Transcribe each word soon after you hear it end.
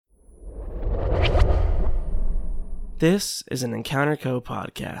This is an Encounter Co.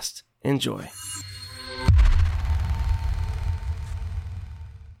 podcast. Enjoy.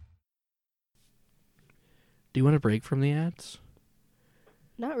 Do you want a break from the ads?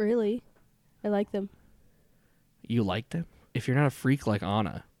 Not really. I like them. You like them? If you're not a freak like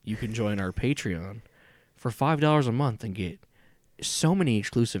Anna, you can join our Patreon for $5 a month and get so many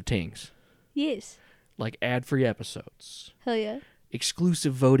exclusive things. Yes. Like ad-free episodes. Hell yeah.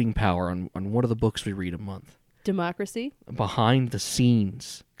 Exclusive voting power on one of the books we read a month. Democracy.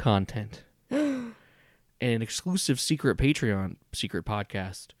 Behind-the-scenes content. And an exclusive secret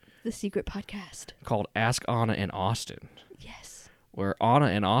podcast. The secret podcast. Called Ask Anna and Austin. Yes. Where Anna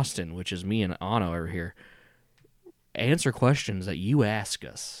and Austin, which is me and Anna over here, answer questions that you ask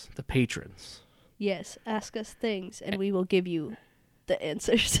us, the patrons. Yes. Ask us things, and we will give you the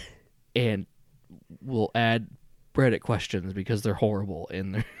answers. And we'll add Reddit questions because they're horrible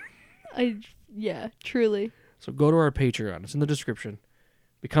in there. Yeah, truly. So go to our Patreon. It's in the description.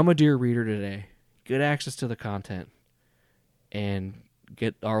 Become a Dear Reader today. Get access to the content. And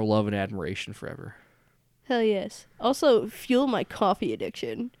get our love and admiration forever. Hell yes. Also, fuel my coffee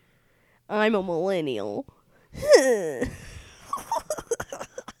addiction. I'm a millennial.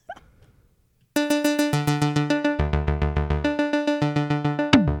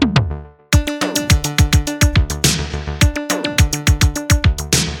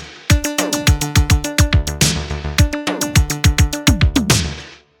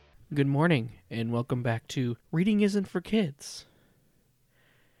 Good morning, and welcome back to Reading Isn't for Kids,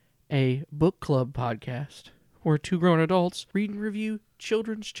 a book club podcast where two grown adults read and review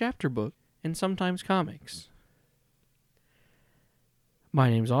children's chapter book and sometimes comics. My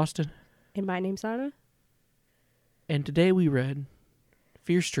name's Austin. And my name's Anna. And today we read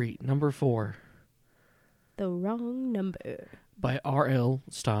Fear Street, number 4. The wrong number. By R.L.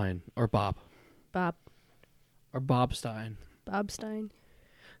 Stein, or Bob. Bob Stein. Bob Stein.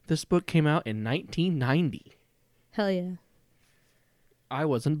 This book came out in 1990. Hell yeah. I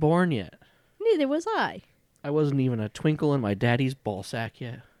wasn't born yet. Neither was I. I wasn't even a twinkle in my daddy's ballsack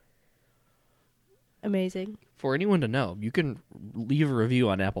yet. Amazing. For anyone to know, you can leave a review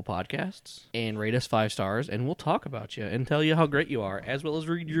on Apple Podcasts and rate us 5 stars, and we'll talk about you and tell you how great you are, as well as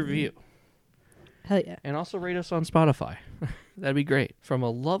read your review. Hell yeah. And also rate us on Spotify. That'd be great. From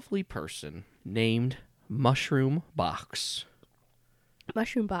a lovely person named Mushroom Box.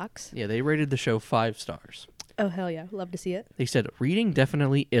 Mushroom Box. Yeah, they rated the show 5 stars. Oh, hell yeah. Love to see it. They said, reading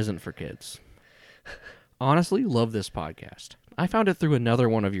definitely isn't for kids. Honestly, love this podcast. I found it through another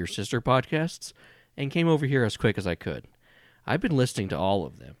one of your sister podcasts and came over here as quick as I could. I've been listening to all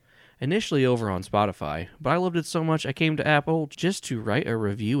of them, initially over on Spotify, but I loved it so much I came to Apple just to write a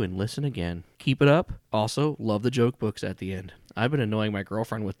review and listen again. Keep it up. Also, love the joke books at the end. I've been annoying my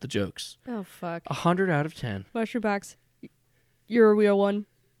girlfriend with the jokes. Oh, fuck. 100 out of 10. Mushroom Box. You're a real one.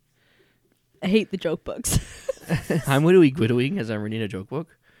 I hate the joke books. I'm widowy as I'm reading a joke book.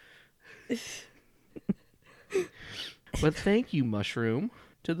 But thank you, Mushroom,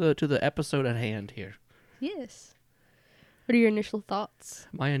 to the episode at hand here. Yes. What are your initial thoughts?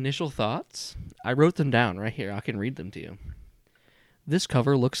 My initial thoughts? I wrote them down right here. I can read them to you. This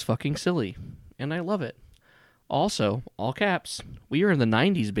cover looks fucking silly, and I love it. Also, all caps, we are in the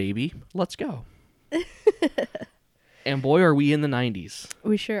 90s, baby. Let's go. And boy, are we in the 90s.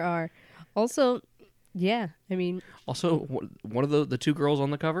 We sure are. Also, yeah, I mean... Also, one of the two girls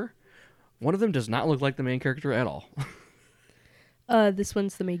on the cover, one of them does not look like the main character at all. This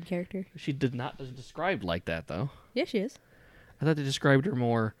one's the main character. She did not described like that, though. Yeah, she is. I thought they described her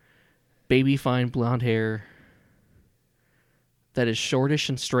more baby fine blonde hair that is shortish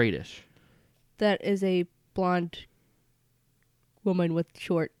and straightish. That is a blonde woman with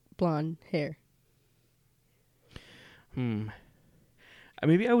short blonde hair.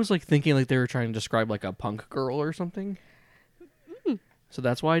 Maybe I was thinking they were trying to describe a punk girl or something. So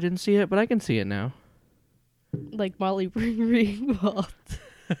that's why I didn't see it, but I can see it now. Like Molly Ringwald.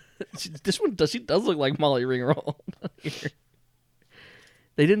 She does look like Molly Ringwald.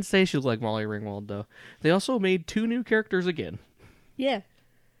 They didn't say she looked like Molly Ringwald, though. They also made 2 new characters again. Yeah.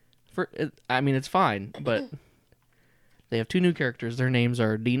 It's fine, but they have 2 new characters. Their names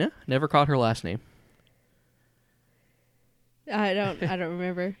are Dina. Never caught her last name. I don't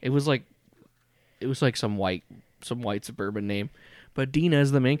remember. It was like some white suburban name, but Dina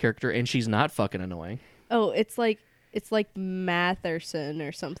is the main character, and she's not fucking annoying. Oh, it's like Matherson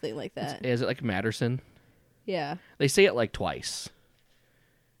or something like that. Is it like Matterson? Yeah. They say it twice.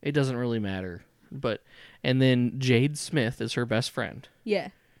 It doesn't really matter, and then Jade Smith is her best friend. Yeah.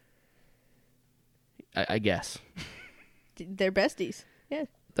 I guess. They're besties. Yeah.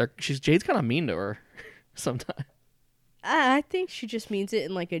 Jade's kind of mean to her sometimes. I think she just means it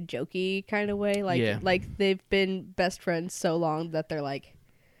in like a jokey kind of way. Like, Yeah. like they've been best friends so long that they're like,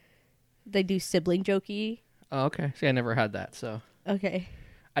 they do sibling jokey. Oh, okay. See, I never had that, so Okay.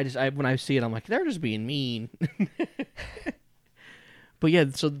 when I see it, I'm like, they're just being mean. But yeah,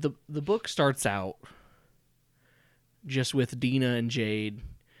 so the book starts out just with Dina and Jade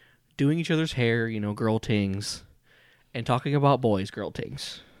doing each other's hair, girl tings, and talking about boys, girl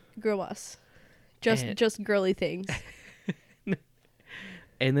tings. Girl boss. Just girly things.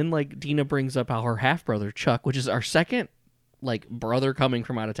 And then like Dina brings up how her half brother Chuck, which is our second like brother coming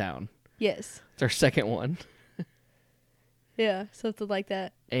from out of town. Yes. It's our second one. Yeah, something like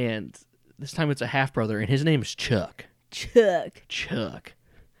that. And this time it's a half brother, and his name is Chuck. Chuck. Chuck.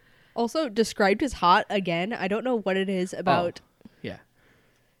 Also described as hot again. I don't know what it is about. Yeah.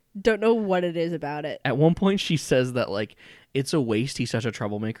 Don't know what it is about it. At one point, she says that like it's a waste he's such a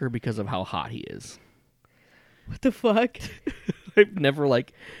troublemaker because of how hot he is. What the fuck? I've never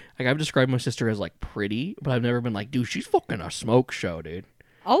I've described my sister as like pretty, but I've never been like, dude, she's fucking a smoke show, dude.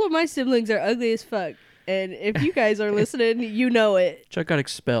 All of my siblings are ugly as fuck. And if you guys are listening, you know it. Chuck got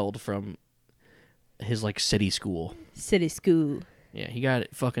expelled from his like city school. City school. Yeah, he got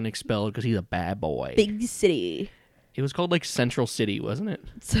fucking expelled because he's a bad boy. Big city. It was called like Central City, wasn't it?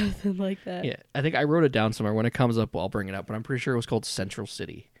 Something like that. Yeah, I think I wrote it down somewhere. When it comes up, I'll bring it up. But I'm pretty sure it was called Central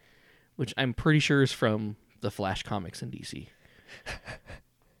City, which I'm pretty sure is from the Flash comics in DC.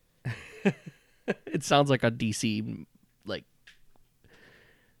 It sounds like a DC, like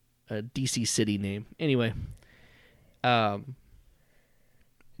a DC city name. Anyway, but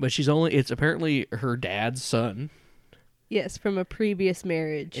it's apparently her dad's son. Yes, from a previous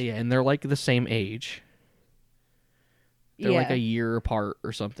marriage. Yeah, and they're like the same age. They're like Yeah. a year apart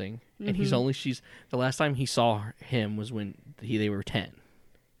or something. And the last time he saw him was when they were 10.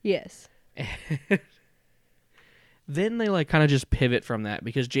 Yes. Then they like kind of just pivot from that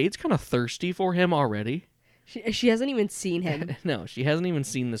because Jade's kind of thirsty for him already. She hasn't even seen him. No, she hasn't even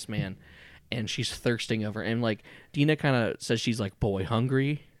seen this man, and she's thirsting over. And like Dina kind of says she's like boy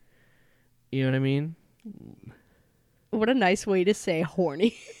hungry. You know what I mean? What a nice way to say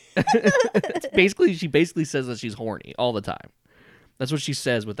horny. She basically says that she's horny all the time. That's what she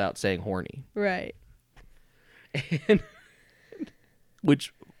says without saying horny. Right. And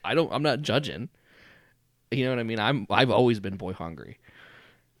which I'm not judging. You know what I mean? I've always been boy hungry.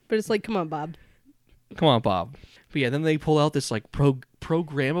 But it's like, come on, Bob. Come on, Bob. But yeah, then they pull out this like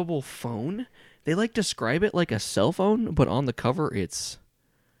programmable phone. They like describe it like a cell phone, but on the cover it's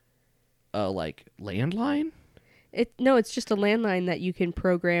like landline. No, it's just a landline that you can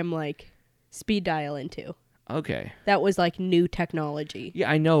program like speed dial into. Okay. That was like new technology. Yeah,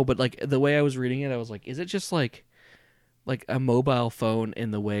 I know, but like the way I was reading it, I was like, is it just like a mobile phone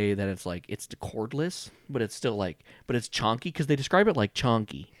in the way that it's like it's cordless, but it's still like, but it's chonky because they describe it like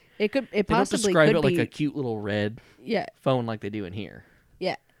chonky. It They don't possibly describe could it be like a cute little red yeah, phone like they do in here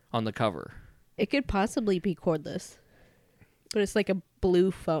yeah. on the cover. It could possibly be cordless. But it's like a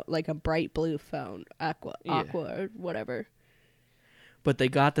blue phone, like a bright blue phone, aqua or whatever. But they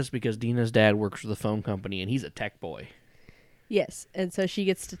got this because Dina's dad works for the phone company and he's a tech boy. Yes, and so she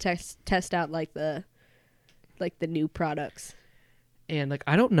gets to test out like the new products. And like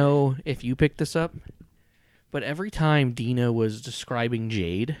I don't know if you picked this up, but every time Dina was describing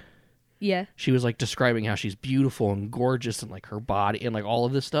Jade, Yeah. she was like describing how she's beautiful and gorgeous and like her body and like all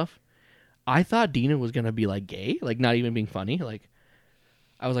of this stuff. I thought Dina was gonna be like gay, like not even being funny. Like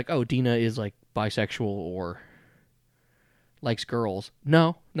I was like, oh, Dina is like bisexual or likes girls.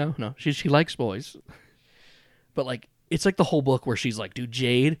 No. She likes boys. But like it's like the whole book where she's like, dude,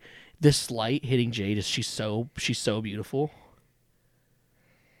 Jade, this light hitting Jade is she's so beautiful.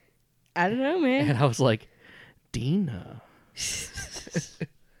 I don't know, man. And I was like, Dina.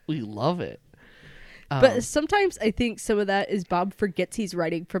 We love it. But sometimes I think some of that is Bob forgets he's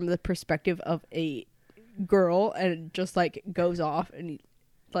writing from the perspective of a girl and just like goes off and he,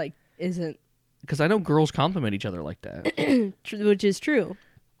 like isn't. Because I know girls compliment each other like that. Which is true.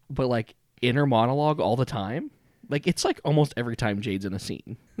 But like inner monologue all the time. Like it's like almost every time Jade's in a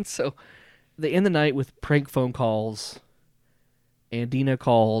scene. So they end the night with prank phone calls. And Dina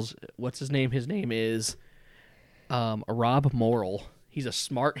calls, what's his name? His name is Rob Morrill. He's a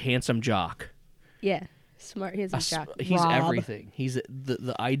smart, handsome jock. Yeah. Smart. He's a jock. He's Rob. everything. He's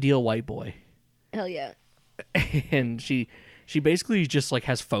the ideal white boy. Hell yeah. And she basically just like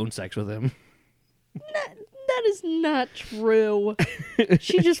has phone sex with him. That is not true.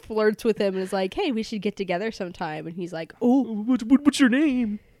 She just flirts with him and is like, hey, we should get together sometime. And he's like, oh. What's your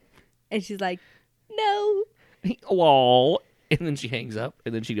name? And she's like, no. Lol. And then she hangs up.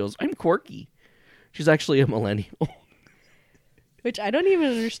 And then she goes, I'm quirky. She's actually a millennial. Which I don't even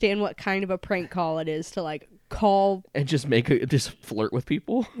understand what kind of a prank call it is to like call and just just flirt with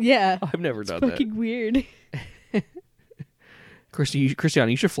people. Yeah. I've never done fucking that. Weird. Christian,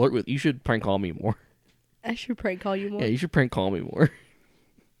 you should prank call me more. I should prank call you more. Yeah, you should prank call me more.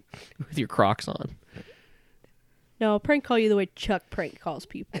 With your Crocs on. No, I'll prank call you the way Chuck prank calls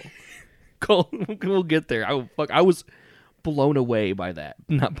people. We'll get there. I was blown away by that.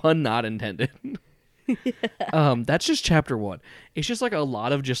 Pun not intended. Yeah. That's just chapter 1. It's just like a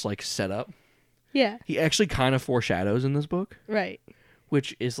lot of just like setup. Yeah. He actually kind of foreshadows in this book. Right.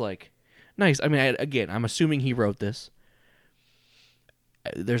 Which is like nice. I mean, I'm assuming he wrote this.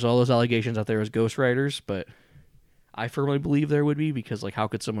 There's all those allegations out there as ghostwriters, but I firmly believe there would be, because like how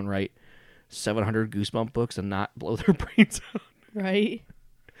could someone write 700 Goosebump books and not blow their brains out? Right.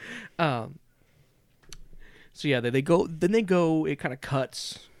 So yeah, they go. It kind of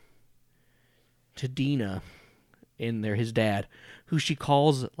cuts to Dina in there, his dad, who she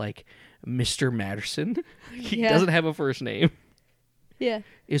calls like Mr. Matterson. He doesn't have a first name. Yeah.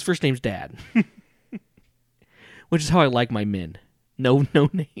 His first name's Dad, which is how I like my men. No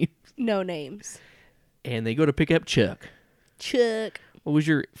names. No names. And they go to pick up Chuck. Chuck. What was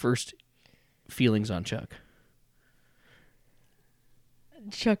your first feelings on Chuck?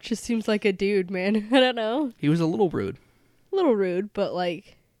 Chuck just seems like a dude, man. I don't know. He was a little rude. A little rude, but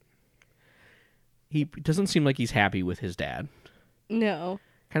like... He doesn't seem like he's happy with his dad. No.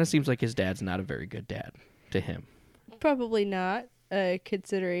 Kind of seems like his dad's not a very good dad to him. Probably not,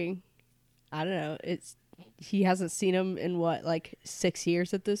 considering... I don't know. He hasn't seen him in, what, like 6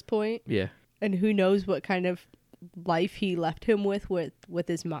 years at this point? Yeah. And who knows what kind of life he left him with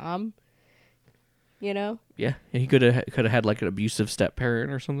his mom. You know? Yeah, and he could have had like an abusive step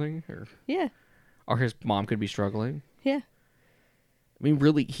parent or something, or his mom could be struggling. Yeah. I mean,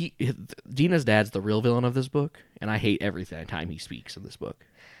 really, Dina's dad's the real villain of this book, and I hate every time he speaks in this book.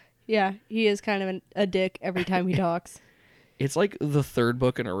 Yeah, he is kind of a dick every time he talks. It's like the third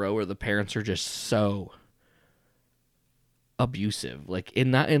book in a row where the parents are just so abusive, like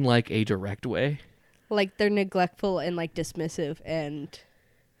not in like a direct way. Like they're neglectful and like dismissive and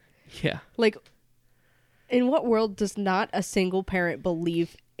yeah. Like, in what world does not a single parent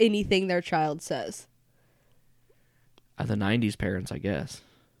believe anything their child says? The 90s parents, I guess.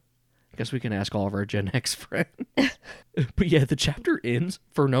 I guess we can ask all of our Gen X friends. But yeah, the chapter ends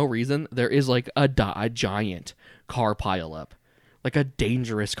for no reason. There is like a giant car pileup, like a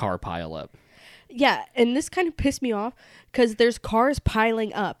dangerous car pileup. Yeah, and this kind of pissed me off because there's cars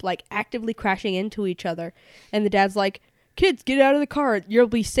piling up, like actively crashing into each other. And the dad's like, kids, get out of the car. You'll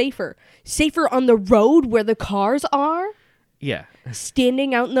be safer. Safer on the road where the cars are? Yeah.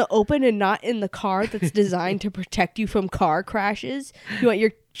 Standing out in the open and not in the car that's designed to protect you from car crashes? You want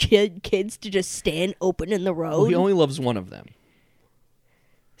your kids to just stand open in the road? Well, he only loves one of them.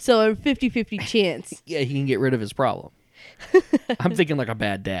 So a 50-50 chance. Yeah, he can get rid of his problem. I'm thinking like a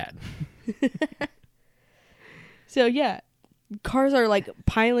bad dad. So yeah, cars are like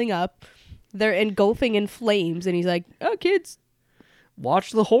piling up. They're engulfing in flames, and he's like, "Oh, kids,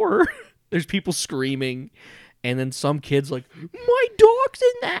 watch the horror." There's people screaming, and then some kid's like, "My dog's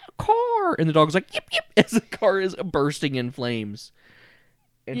in that car," and the dog's like, "Yip yip," as the car is bursting in flames.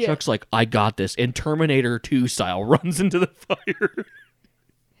 And Chuck's like, "I got this," and Terminator 2 style runs into the fire.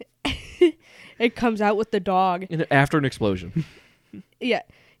 It comes out with the dog After an explosion. Yeah,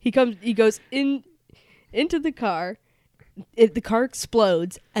 he goes into the car. The car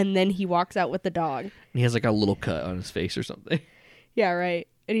explodes, and then he walks out with the dog. And he has like a little cut on his face or something. Yeah, right.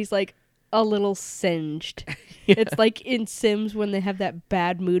 And he's like a little singed. Yeah. It's like in Sims when they have that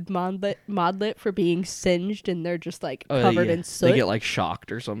bad mood modlet for being singed, and they're just like covered in soot. They get like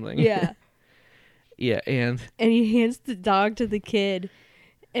shocked or something. Yeah. Yeah, and he hands the dog to the kid,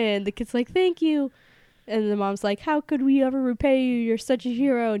 and the kid's like, "Thank you." And the mom's like, "How could we ever repay you? You're such a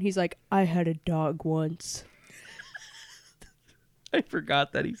hero." And he's like, "I had a dog once." I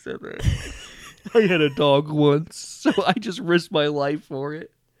forgot that he said that. I had a dog once, so I just risked my life for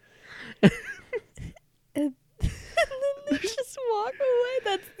it. And then they just walk away.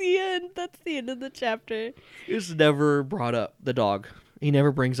 That's the end. That's the end of the chapter. It's never brought up, the dog. He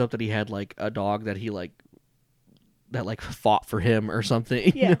never brings up that he had like a dog that he like fought for him or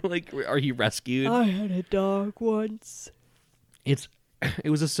something. Yeah. You know, like, or he rescued. I had a dog once. It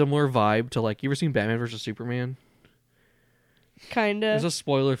was a similar vibe to like, you ever seen Batman vs. Superman? Kinda. There's a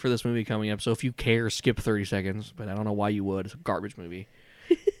spoiler for this movie coming up, so if you care, skip 30 seconds, but I don't know why you would. It's a garbage movie.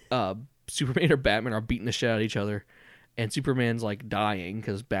 Superman or Batman are beating the shit out of each other, and Superman's like dying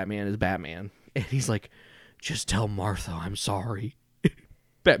because Batman is Batman, and he's like, "Just tell Martha I'm sorry."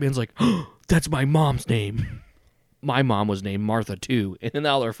 Batman's like, "Oh, that's my mom's name." my mom was named Martha too, and then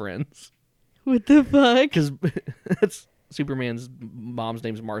all their friends. What the fuck? Because that's Superman's mom's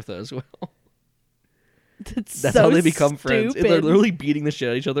name's Martha as well. That's so how they become friends. stupid. They're literally beating the shit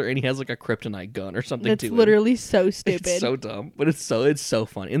out of each other, and he has like a kryptonite gun or something. That's to literally so him. stupid. It's so dumb, but it's so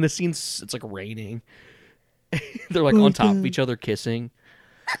funny. In the scenes, it's like raining. They're like on top of each other, kissing.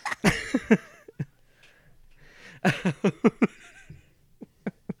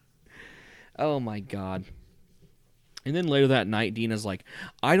 Oh my god. And then later that night, Dina's like,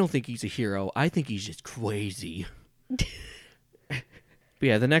 I don't think he's a hero. I think he's just crazy. But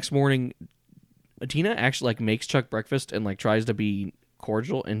yeah, the next morning, Dina actually like makes Chuck breakfast and like tries to be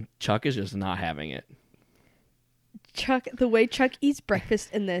cordial, and Chuck is just not having it. Chuck, the way Chuck eats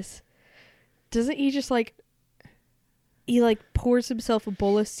breakfast in this, doesn't he just like, he like pours himself a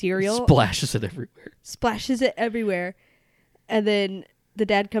bowl of cereal, Splashes it everywhere. splashes it everywhere, and then the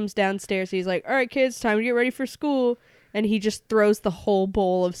dad comes downstairs. He's like, all right, kids, time to get ready for school. And he just throws the whole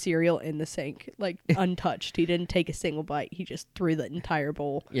bowl of cereal in the sink, like untouched. He didn't take a single bite. He just threw the entire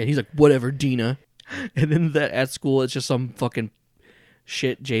bowl. Yeah, he's like, whatever, Dina. And then at school, it's just some fucking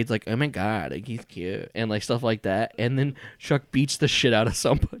shit. Jade's like, oh my god, like, he's cute. And like stuff like that. And then Chuck beats the shit out of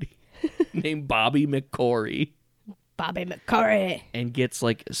somebody named Bobby McCory. Bobby McCory. And gets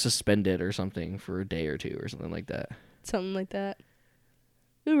like suspended or something for a day or two or something like that. Something like that.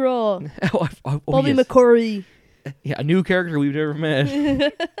 Hoorah. Oh, Bobby yes. McCory. Yeah, a new character we've never met.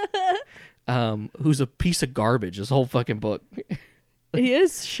 Who's a piece of garbage, this whole fucking book. He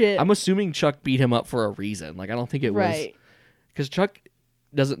is shit. I'm assuming Chuck beat him up for a reason. Like, I don't think it was... Right. Because Chuck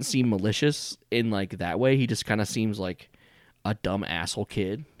doesn't seem malicious in, like, that way. He just kind of seems like a dumb asshole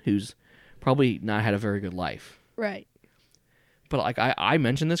kid who's probably not had a very good life. Right. But, like, I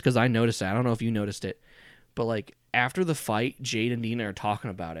mentioned this because I noticed it. I don't know if you noticed it. But, like, after the fight, Jade and Dina are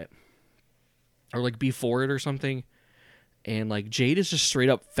talking about it. Or, like, before it or something. And, like, Jade is just straight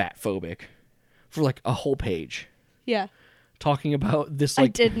up fat phobic for, like, a whole page. Yeah. Talking about this, like...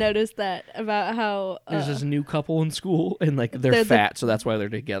 I did notice that, about how... there's this new couple in school, and, like, they're fat, so that's why they're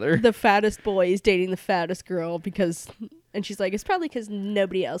together. The fattest boy is dating the fattest girl because... And she's like, it's probably because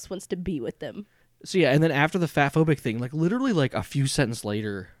nobody else wants to be with them. So, yeah, and then after the fat phobic thing, like, literally, like, a few sentences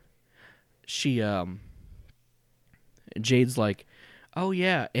later, she, Jade's like, oh,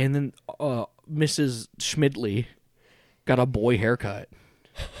 yeah, and then, Mrs. Schmidtley got a boy haircut.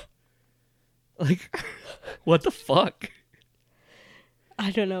 Like, what the fuck?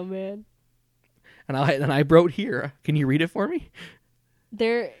 I don't know, man. And I wrote here. Can you read it for me?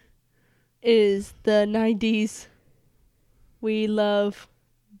 There is the 90s. We love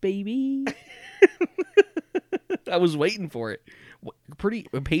baby. I was waiting for it.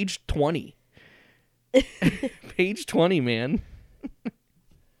 Page 20. Page 20, man.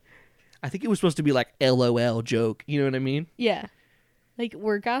 I think it was supposed to be like LOL joke. You know what I mean? Yeah. Like,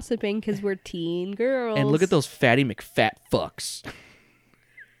 we're gossiping because we're teen girls. And look at those fatty McFat fucks.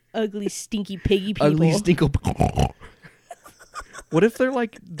 Ugly, stinky, piggy people. Ugly, stinkle. What if they're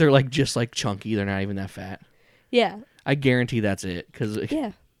like just like chunky? They're not even that fat. Yeah. I guarantee that's it. Cause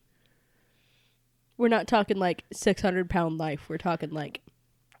Yeah. We're not talking like 600-pound life. We're talking like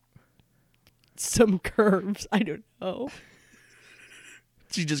some curves. I don't know.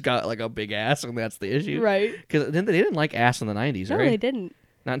 she just got like a big ass, and that's the issue. Right. Because they didn't like ass in the 90s, No, right? they didn't.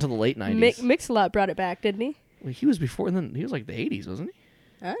 Not until the late 90s. Mix-a-Lot brought it back, didn't he? Well, he was before, and then he was like the 80s, wasn't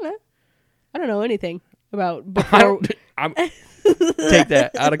he? I don't know. I don't know anything about before. Take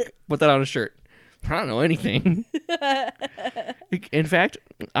that out of, put that on a shirt. I don't know anything. In fact,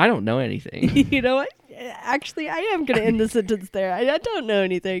 I don't know anything. You know what? Actually, I am going to end the sentence there. I don't know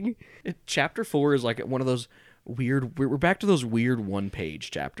anything. Chapter 4 is like one of those weird... We're back to those weird one-page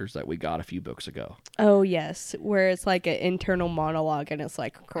chapters that we got a few books ago. Oh, yes. Where it's like an internal monologue and it's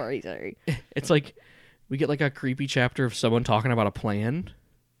like crazy. It's like we get like a creepy chapter of someone talking about a plan.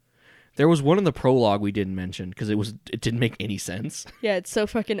 There was one in the prologue we didn't mention because it didn't make any sense. Yeah, it's so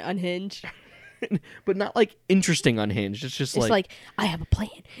fucking unhinged. But not like interesting unhinged. It's just like I have a plan.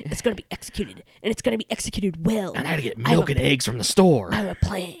 It's going to be executed, and it's going to be executed well. And I gotta get milk and eggs from the store. I have a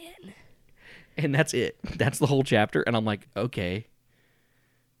plan. And that's it. That's the whole chapter. And I'm like, okay.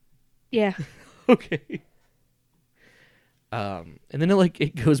 Yeah. Okay. And then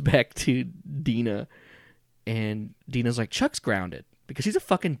it goes back to Dina, and Dina's like, Chuck's grounded because he's a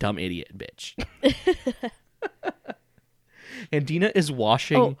fucking dumb idiot, bitch. And Dina is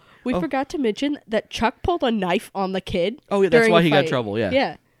washing. Oh, we forgot to mention that Chuck pulled a knife on the kid. Oh, yeah, that's why he got fight. in trouble, yeah.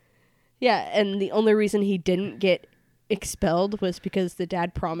 Yeah. Yeah, and the only reason he didn't get expelled was because the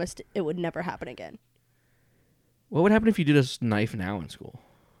dad promised it would never happen again. What would happen if you did a knife now in school?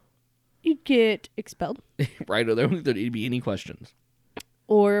 You get expelled. Right? I don't think there'd be any questions.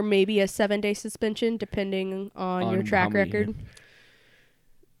 Or maybe a 7-day suspension, depending on your how track many, record.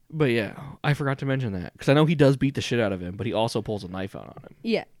 But yeah, I forgot to mention that. Because I know he does beat the shit out of him, but he also pulls a knife out on him.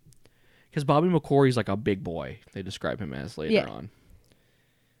 Yeah. Because Bobby McQuarrie's like a big boy, they describe him as later on.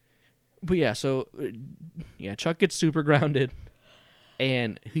 But yeah, so, Chuck gets super grounded.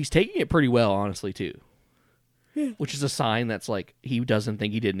 And he's taking it pretty well, honestly, too. Which is a sign that's like, he doesn't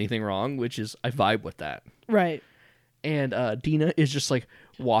think he did anything wrong, which is, I vibe with that. Right. And Dina is just like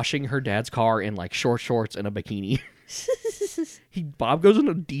washing her dad's car in like short shorts and a bikini. Bob goes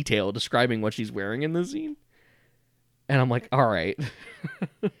into detail describing what she's wearing in this scene. And I'm like, all right.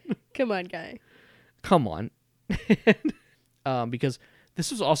 Come on, guy. Come on. Because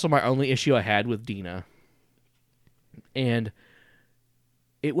this was also my only issue I had with Dina. And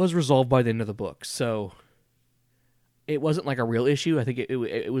it was resolved by the end of the book. So it wasn't like a real issue. I think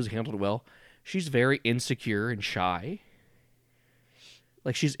it was handled well. She's very insecure and shy.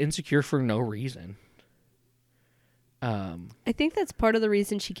 Like, she's insecure for no reason. I think that's part of the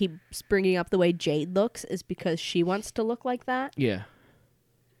reason she keeps bringing up the way Jade looks is because she wants to look like that. Yeah.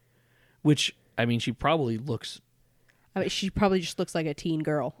 Which, I mean, she probably looks... I mean, she probably just looks like a teen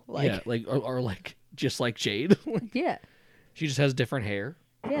girl. Like, yeah, like, or like, just like Jade. yeah. She just has different hair.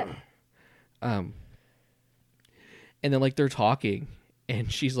 Yeah. And then, like, they're talking,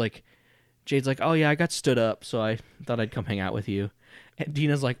 and she's like... Jade's like, oh, yeah, I got stood up, so I thought I'd come hang out with you. And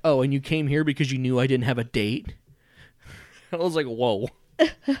Dina's like, oh, and you came here because you knew I didn't have a date? I was like, whoa. I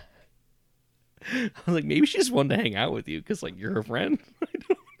was like, maybe she just wanted to hang out with you because, like, you're her friend.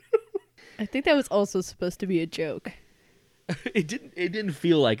 I think that was also supposed to be a joke. It didn't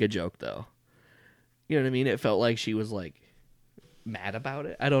feel like a joke, though. You know what I mean? It felt like she was, like, mad about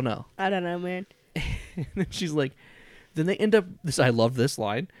it. I don't know. I don't know, man. And then she's like, then they end up, I love this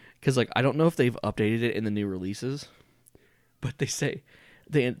line, because, like, I don't know if they've updated it in the new releases, but they say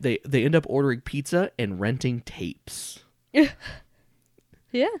they end up ordering pizza and renting tapes.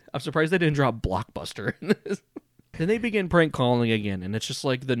 Yeah. I'm surprised they didn't drop Blockbuster in this. Then they begin prank calling again, and it's just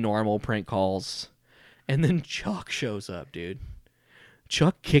like the normal prank calls. And then Chuck shows up, dude.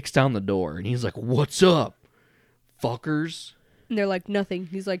 Chuck kicks down the door, and he's like, what's up, fuckers? And they're like, nothing.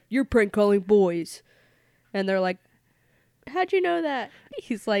 He's like, you're prank calling boys. And they're like, how'd you know that?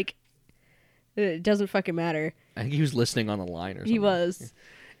 He's like, it doesn't fucking matter. I think he was listening on the line or something. He was.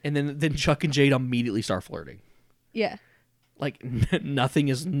 And then Chuck and Jade immediately start flirting. Yeah. Like,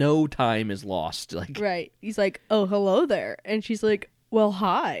 no time is lost. Like, Right. He's like, oh, hello there. And she's like, well,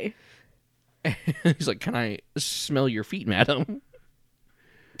 hi. he's like, can I smell your feet, madam?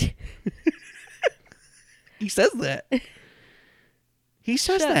 He says that. He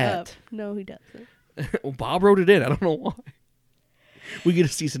says Shut that. up. No, he doesn't. Well, Bob wrote it in. I don't know why. We get a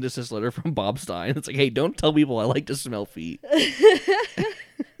cease and desist letter from Bob Stein. It's like, hey, don't tell people I like to smell feet.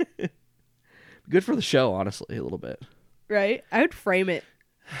 Good for the show, honestly, a little bit. Right? I would frame it.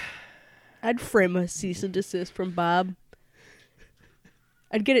 I'd frame a cease and desist from Bob.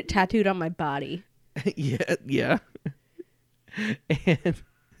 I'd get it tattooed on my body. Yeah. And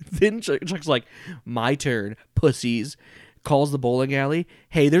then Chuck's like, my turn, pussies. Calls the bowling alley.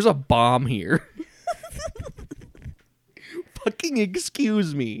 Hey, there's a bomb here. Fucking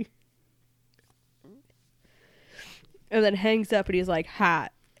excuse me. And then hangs up and he's like,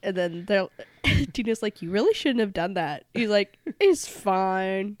 hot. And then Tina's like, you really shouldn't have done that. He's like, it's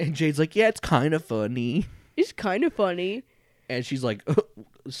fine. And Jade's like, yeah, it's kind of funny. It's kind of funny. And she's like,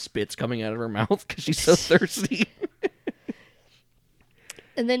 spit's coming out of her mouth because she's so thirsty.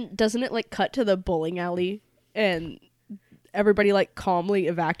 And then doesn't it like cut to the bowling alley and everybody like calmly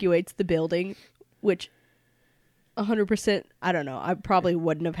evacuates the building, which 100%, I don't know, I probably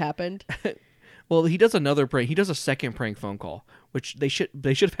wouldn't have happened. Well, he does another prank. He does a second prank phone call, which they should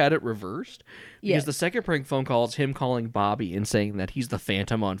have had it reversed. Because the second prank phone call is him calling Bobby and saying that he's the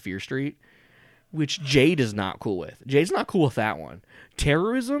Phantom on Fear Street, which Jade is not cool with. Jade's not cool with that one.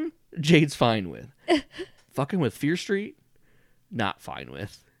 Terrorism, Jade's fine with. Fucking with Fear Street, not fine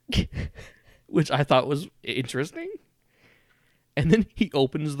with. Which I thought was interesting. And then he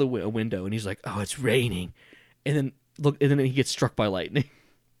opens the window and he's like, "Oh, it's raining," and then he gets struck by lightning.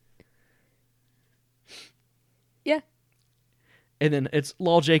 Yeah. And then it's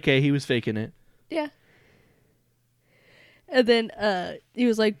lol JK, he was faking it. Yeah. And then he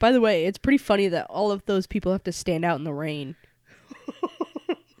was like, by the way, it's pretty funny that all of those people have to stand out in the rain.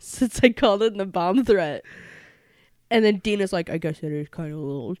 Since I called it the bomb threat. And then Dina's like, I guess it is kind of a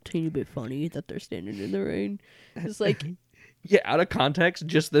little teeny bit funny that they're standing in the rain. It's like... Yeah, out of context,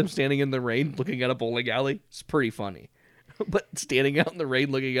 just them standing in the rain looking at a bowling alley, it's pretty funny. but standing out in the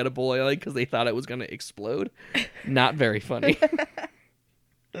rain looking at a bowling alley because they thought it was going to explode. Not very funny.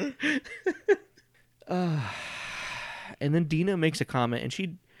 And then Dina makes a comment, and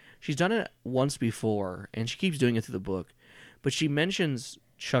she's done it once before, and she keeps doing it through the book, but she mentions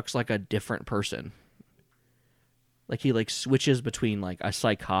Chuck's like a different person. Like he like switches between like a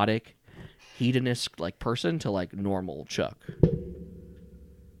psychotic, hedonist like person to like normal Chuck.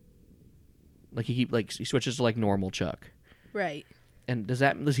 Like he switches to like normal Chuck. Right. And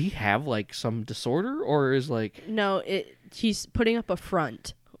does he have like some disorder, or is like No, he's putting up a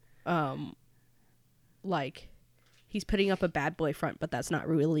front. Like he's putting up a bad boy front, but that's not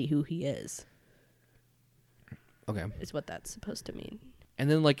really who he is. okay. Is what that's supposed to mean. And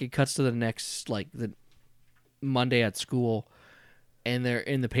then like it cuts to the next like the Monday at school, and they're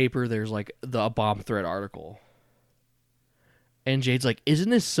in the paper. There's like a bomb threat article, and Jade's like, "Isn't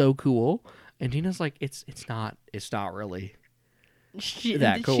this so cool?" And Dina's like, "It's not really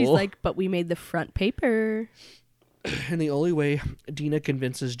that cool." She's like, "But we made the front paper." And the only way Dina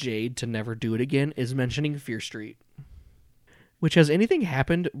convinces Jade to never do it again is mentioning Fear Street. Which, has anything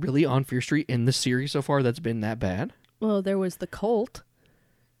happened really on Fear Street in the series so far that's been that bad? Well, there was the cult.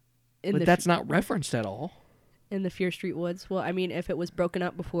 But that's not referenced at all. In the Fear Street Woods. Well, I mean, if it was broken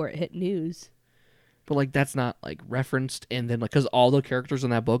up before it hit news. But, like, that's not, like, referenced. And then, like, because all the characters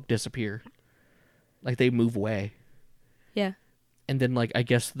in that book disappear. Like, they move away. Yeah. And then, like, I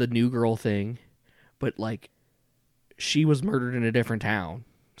guess the New Girl thing. But, like, she was murdered in a different town.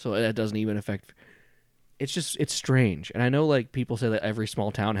 So that doesn't even affect... It's strange. And I know, like, people say that every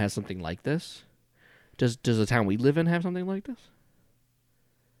small town has something like this. Does the town we live in have something like this?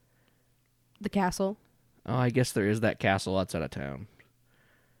 The castle. Oh, I guess there is that castle outside of town.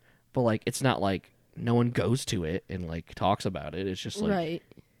 But, like, it's not like no one goes to it and, like, talks about it. It's just, like... Right.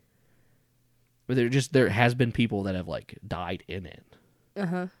 But there has been people that have, like, died in it.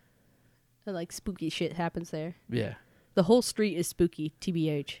 Uh-huh. And, like, spooky shit happens there. Yeah. The whole street is spooky,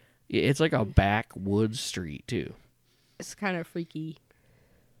 TBH. Yeah, it's like a backwoods street, too. It's kind of freaky.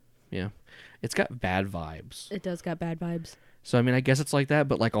 Yeah. It's got bad vibes. It does got bad vibes. So, I mean, I guess it's like that,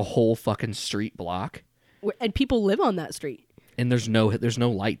 but, like, a whole fucking street block. And people live on that street. And there's no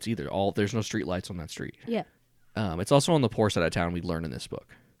lights either. There's no street lights on that street. Yeah. It's also on the poor side of town, we learn in this book.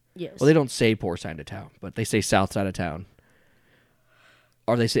 Yes. Well, they don't say poor side of town, but they say south side of town.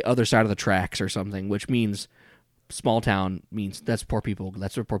 Or they say other side of the tracks or something, which means small town means that's poor people.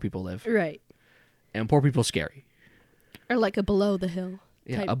 That's where poor people live. Right. And poor people scary. Or like a below the hill.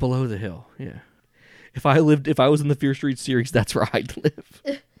 Yeah, type. a below the hill. Yeah. If I was in the Fear Street series, that's where I'd live.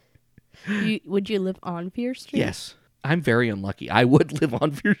 Would you live on Fear Street? Yes. I'm very unlucky. I would live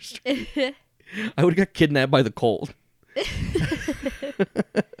on Fear Street. I would have got kidnapped by the cold.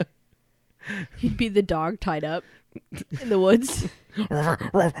 You'd be the dog tied up in the woods.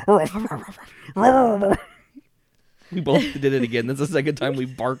 We both did it again. That's the second time we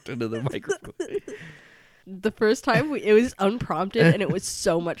barked into the microphone. The first time, it was unprompted, and it was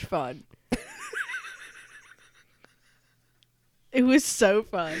so much fun. It was so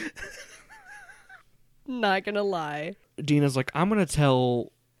fun. Not gonna lie. Dina's like, I'm gonna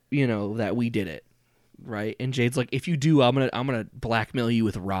tell, that we did it, right? And Jade's like, if you do, I'm gonna blackmail you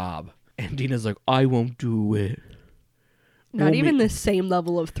with Rob. And Dina's like, I won't do it. Not even the same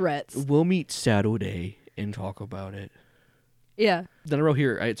level of threats. We'll meet Saturday and talk about it. Yeah. Then I wrote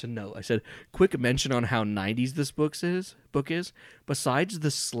here, it's a note. I said, quick mention on how 90s this book is. Besides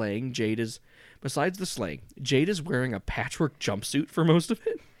the slang, Jade is wearing a patchwork jumpsuit for most of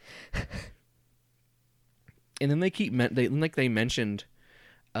it. And then they mentioned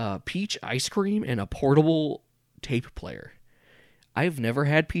peach ice cream and a portable tape player. I've never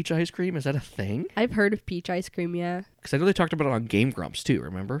had peach ice cream. Is that a thing? I've heard of peach ice cream, yeah. Because I know they talked about it on Game Grumps too,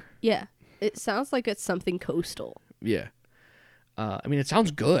 remember? Yeah. It sounds like it's something coastal. Yeah. I mean, it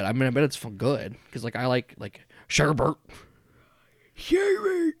sounds good. I mean, I bet it's good. Because, I like sherbet.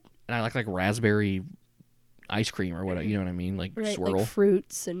 Sherbet! And I like raspberry ice cream or whatever. You know what I mean? Like, right, swirl. like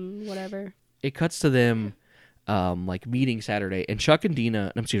fruits and whatever. It cuts to them, meeting Saturday. And Chuck and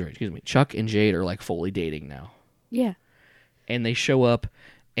Chuck and Jade are, fully dating now. Yeah. And they show up,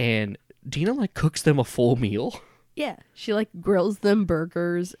 and Dina, cooks them a full meal. Yeah. She, grills them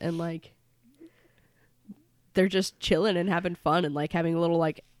burgers, and, they're just chilling and having fun and, having a little,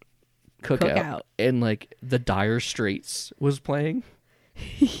 cookout. And, the Dire Straits was playing.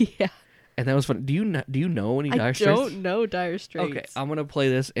 Yeah. And that was fun. Do you know any Dire Straits? I don't know Dire Straits. Okay, I'm going to play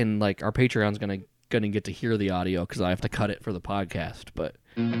this, and, our Patreon's going to get to hear the audio, because I have to cut it for the podcast, but...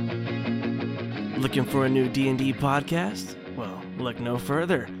 Looking for a new D&D podcast? Well, look no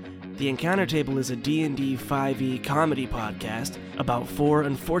further. The Encounter Table is a D&D 5e comedy podcast about 4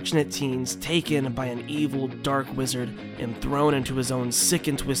 unfortunate teens taken by an evil dark wizard and thrown into his own sick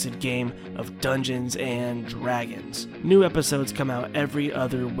and twisted game of Dungeons and Dragons. New episodes come out every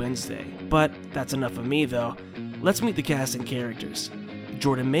other Wednesday. But that's enough of me, though. Let's meet the cast and characters.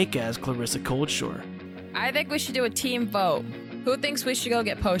 Jordan Maka as Clarissa Coldshore. I think we should do a team vote. Who thinks we should go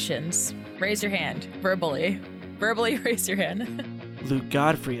get potions? Raise your hand. Verbally. Verbally raise your hand. Luke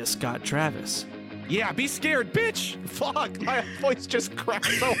Godfrey as Scott Travis. Yeah, be scared, bitch! Fuck, my voice just cracked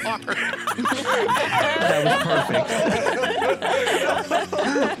so hard. That was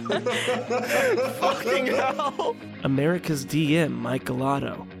perfect. Fucking hell. America's DM, Mike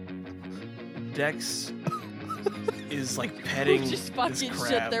Galato. Dex is like petting just this fucking crab.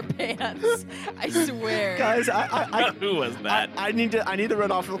 shit their pants. I swear. Guys, Who was that? I need to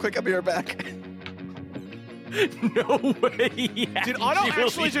run off real quick. I'll be right back. No way. Did Otto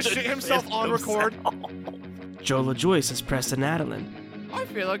actually just shit himself on record? Jola Joyce as Preston Adeline. I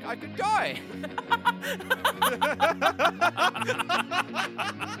feel like I could die.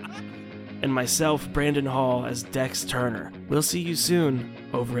 And myself, Brandon Hall, as Dex Turner. We'll see you soon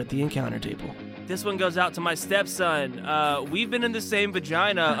over at the Encounter Table. This one goes out to my stepson. We've been in the same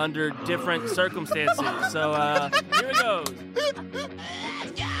vagina under different circumstances. So, here it goes.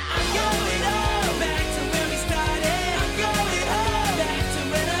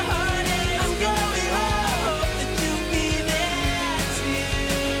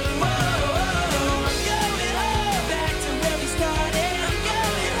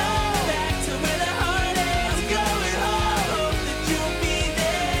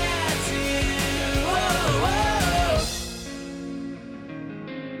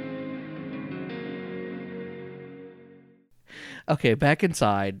 Okay, back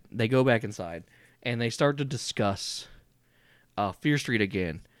inside. They go back inside, and they start to discuss Fear Street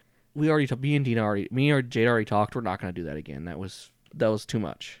again. Me and Jade already talked. We're not going to do that again. That was too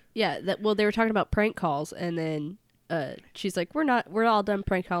much. Yeah, they were talking about prank calls, and then she's like, we're all done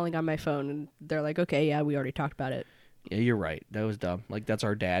prank calling on my phone, and they're like, okay, yeah, we already talked about it. Yeah, you're right. That was dumb. Like, that's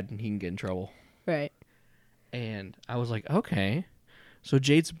our dad, and he can get in trouble. Right. And I was like, okay. So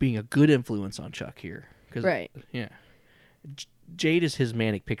Jade's being a good influence on Chuck here. Right. Yeah. Jade is his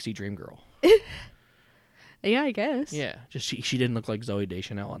manic pixie dream girl. Yeah, I guess. Yeah. Just she didn't look like Zooey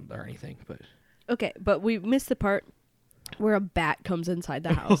Deschanel or anything, but... Okay, but we missed the part where a bat comes inside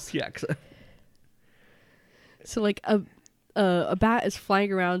the house. Yeah. So, like, a bat is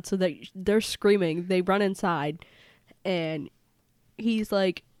flying around, so they're screaming. They run inside, and he's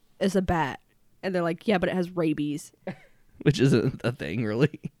like, it's a bat. And they're like, yeah, but it has rabies. Which isn't a thing,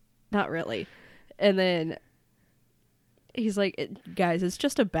 really. Not really. And then he's like, guys, it's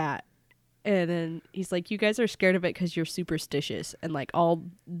just a bat. And then he's like, you guys are scared of it because you're superstitious. And, like, all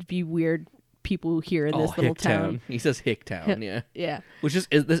the weird people here in this little town. He says Hick Town, yeah. Yeah. Which this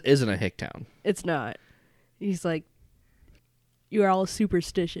isn't a Hick Town. It's not. He's like, you're all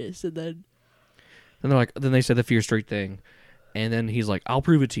superstitious. And then then they said the Fear Street thing. And then he's like, I'll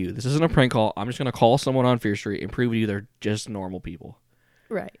prove it to you. This isn't a prank call. I'm just going to call someone on Fear Street and prove to you they're just normal people.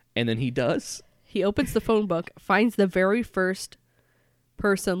 right. And then he does. He opens the phone book, finds the very first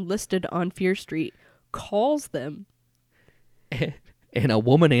person listed on Fear Street, calls them. And a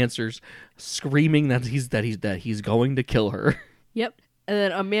woman answers, screaming that he's going to kill her. Yep. And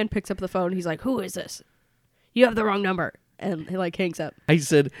then a man picks up the phone. He's like, who is this? You have the wrong number. And he, like, hangs up. I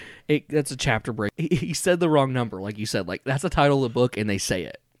said, that's a chapter break. He said the wrong number, like you said. Like, that's the title of the book, and they say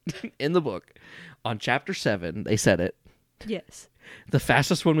it. In the book. On chapter 7, they said it. Yes. The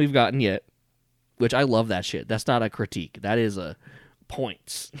fastest one we've gotten yet, which I love that shit. That's not a critique. That is a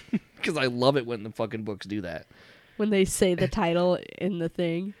points. Because I love it when the fucking books do that. When they say the title in the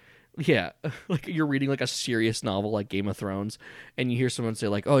thing. Yeah, like you're reading like a serious novel like Game of Thrones, and you hear someone say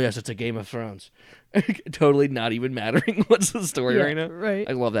like, "Oh yes, it's a Game of Thrones," totally not even mattering what's the story right now. Right.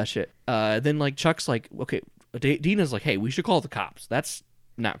 I love that shit. Then like Chuck's like, okay, Dina's like, hey, we should call the cops. That's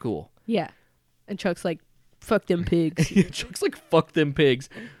not cool. Yeah. And Chuck's like, fuck them pigs. Chuck's like, fuck them pigs.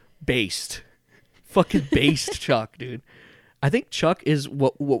 Based. Fucking based Chuck, dude. I think Chuck is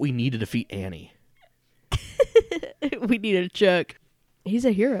what we need to defeat Annie. We needed a Chuck. He's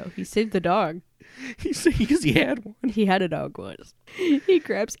a hero. He saved the dog. Because he had one. He had a dog once. He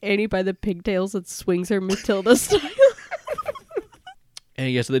grabs Annie by the pigtails and swings her Matilda style.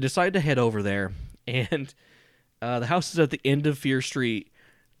 And yeah, so they decide to head over there. And the house is at the end of Fear Street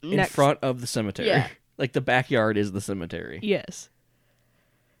in front of the cemetery. Yeah. Like the backyard is the cemetery. Yes.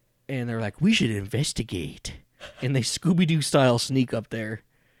 And they're like, we should investigate. And they Scooby-Doo style sneak up there.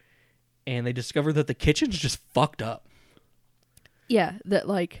 And they discover that the kitchen's just fucked up. Yeah, that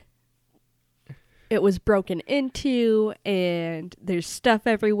like it was broken into and there's stuff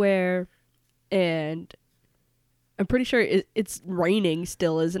everywhere, and I'm pretty sure it's raining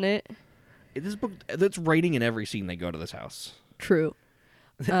still, isn't it? This book, it's raining in every scene they go to this house. True.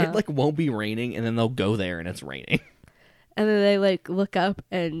 It like won't be raining, and then they'll go there and it's raining. And then they like look up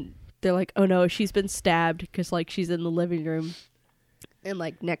and they're like, oh no, she's been stabbed, because like she's in the living room and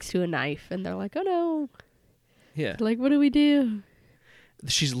like next to a knife, and they're like, oh no. Yeah. Like, what do we do?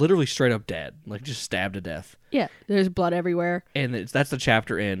 She's literally straight up dead, like just stabbed to death. Yeah, there's blood everywhere. And that's the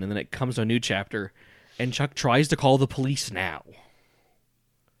chapter in, and then it comes to a new chapter, and Chuck tries to call the police now.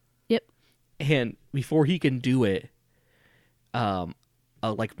 Yep. And before he can do it, a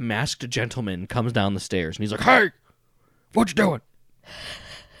like masked gentleman comes down the stairs, and he's like, "Hey, what you doing?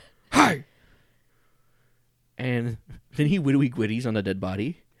 Hey!" And then he whitties on the dead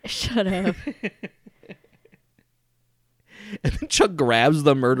body. Shut up. And then Chuck grabs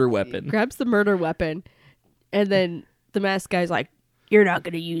the murder weapon. Grabs the murder weapon, and then the masked guy's like, you're not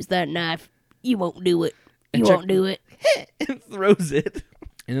going to use that knife. You won't do it. You won't do it. And throws it.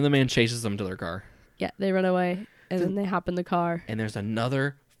 And then the man chases them to their car. Yeah, they run away, and then they hop in the car. And there's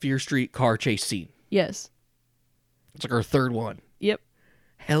another Fear Street car chase scene. Yes. It's like our third one. Yep.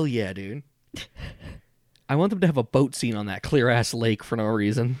 Hell yeah, dude. I want them to have a boat scene on that clear-ass lake for no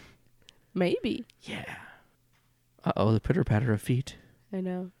reason. Maybe. Yeah. Uh-oh, the pitter-patter of feet. I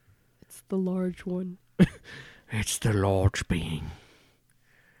know. It's the large one. It's the large being.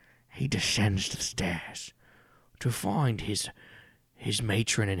 He descends the stairs to find his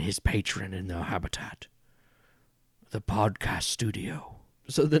matron and his patron in their habitat. The podcast studio.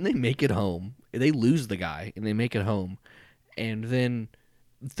 So then they make it home. They lose the guy, and they make it home. And then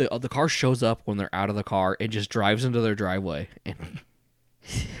the car shows up when they're out of the car and just drives into their driveway. And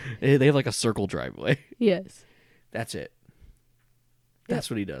they have like a circle driveway. Yes. That's it. That's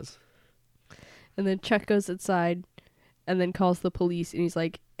what he does. And then Chuck goes inside and then calls the police, and he's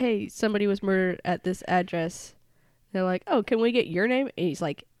like, hey, somebody was murdered at this address. They're like, oh, can we get your name? And he's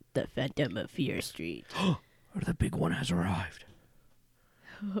like, the Phantom of Fear Street. The big one has arrived.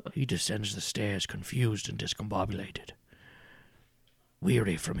 He descends the stairs confused and discombobulated,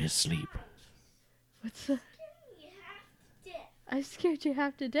 weary from his sleep. What's that? I scared you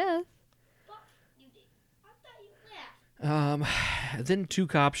half to death. Then two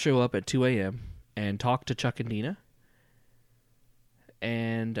cops show up at 2 a.m. and talk to Chuck and Dina.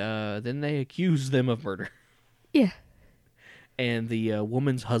 And then they accuse them of murder. Yeah. And the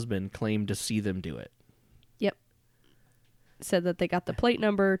woman's husband claimed to see them do it. Yep. Said that they got the plate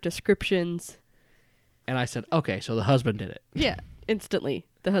number, descriptions. And I said, okay, so the husband did it. Yeah, instantly.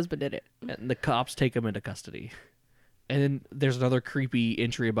 The husband did it. And the cops take him into custody. And then there's another creepy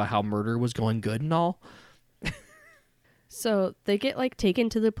entry about how murder was going good and all. So they get like taken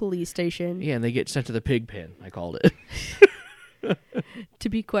to the police station. Yeah, and they get sent to the pig pen, I called it. To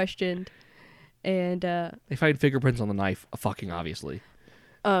be questioned. And they find fingerprints on the knife, fucking obviously.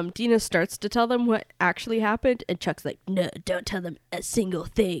 Dina starts to tell them what actually happened, and Chuck's like, no, don't tell them a single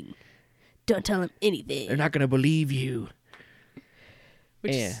thing. Don't tell them anything. They're not going to believe you.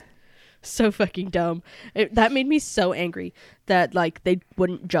 Which is so fucking dumb. That made me so angry that like they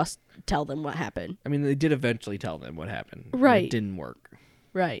wouldn't just tell them what happened. I mean, they did eventually tell them what happened. Right. It didn't work.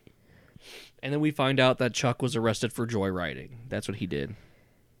 Right. And then we find out that Chuck was arrested for joyriding. That's what he did.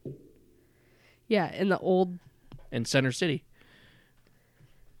 Yeah, in Center City.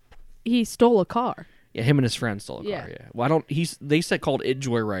 He stole a car. Yeah, him and his friend stole a Yeah. car. Yeah. Well, they said called it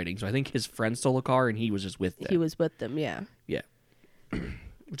joyriding, so I think his friend stole a car and he was just with them. He was with them, yeah. Yeah.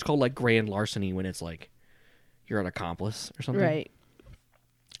 It's called like grand larceny when it's like you're an accomplice or something. Right.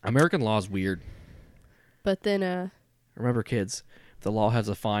 American law is weird. But then Remember, kids, if the law has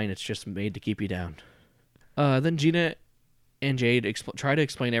a fine, it's just made to keep you down. Then Gina and Jade try to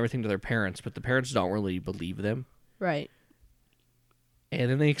explain everything to their parents, but the parents don't really believe them. right. And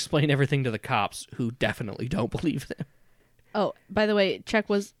then they explain everything to the cops, who definitely don't believe them. Oh, by the way, Chuck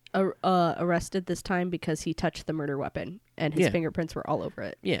was arrested this time because he touched the murder weapon, and his Yeah. fingerprints were all over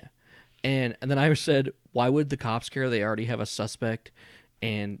it. Yeah. And then I said, why would the cops care? They already have a suspect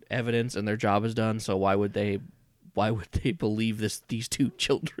and evidence, and their job is done, so why would they believe these two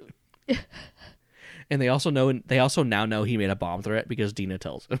children? And they also now know he made a bomb threat because Dina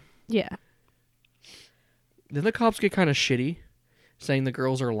tells him. Yeah. Then the cops get kind of shitty, saying the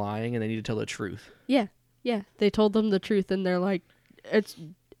girls are lying and they need to tell the truth. Yeah. Yeah. They told them the truth, and they're like,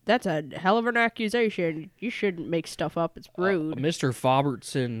 that's a hell of an accusation. You shouldn't make stuff up. It's rude. Mr.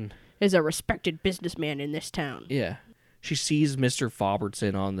 Fobertson Is a respected businessman in this town. Yeah. She sees Mr.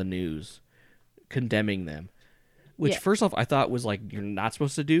 Fobertson on the news condemning them. Which, Yeah. first off, I thought was like you're not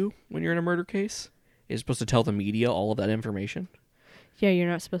supposed to do when you're in a murder case. is supposed to tell the media all of that information. Yeah, you're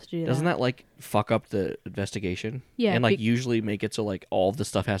not supposed to do that. Doesn't that like fuck up the investigation? Yeah, and like usually make it so like all of the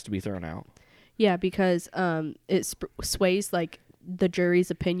stuff has to be thrown out. Yeah, because it sways like the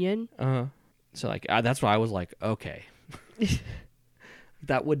jury's opinion. So like that's why I was like, okay,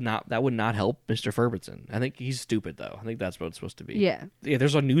 that would not help Mr. Ferguson. I think he's stupid though. I think that's what it's supposed to be. Yeah,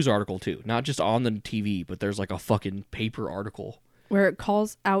 There's a news article too, not just on the TV, but there's like a fucking paper article where it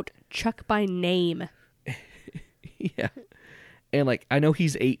calls out Chuck by name. Yeah, and like I know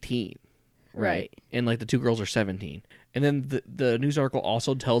he's 18, Right. And like the two girls are 17, and then the news article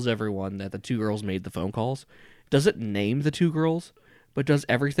also tells everyone that the two girls made the phone calls. Doesn't name the two girls, but does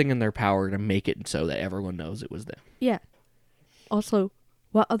everything in their power to make it so that everyone knows it was them. Yeah. Also,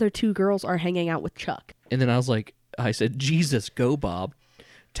 what other two girls are hanging out with Chuck? And then I said, Jesus, go Bob,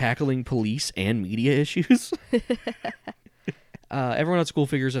 tackling police and media issues. Everyone at school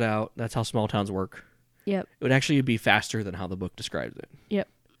figures it out. That's how small towns work. Yep. It would actually be faster than how the book describes it. Yep.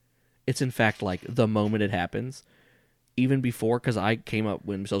 It's in fact like the moment it happens, even before, because I came up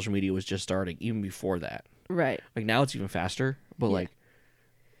when social media was just starting, even before that. Right. Like now it's even faster, but Yeah. like,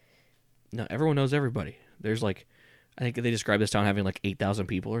 no, everyone knows everybody. There's like, I think they describe this town having like 8,000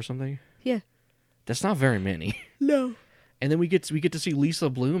 people or something. Yeah. That's not very many. No. And then we get to see Lisa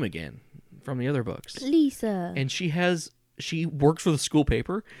Bloom again from the other books. Lisa. And she works for the school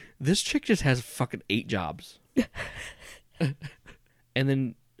paper. This chick just has fucking 8 jobs. And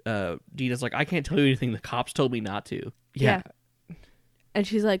then Dina's like, I can't tell you anything. The cops told me not to. Yeah. And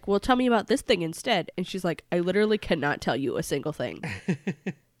she's like, well, tell me about this thing instead. And she's like, I literally cannot tell you a single thing.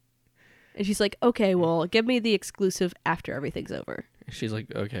 And she's like, okay, well, give me the exclusive after everything's over. She's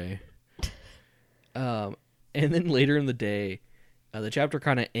like, okay. And then later in the day, the chapter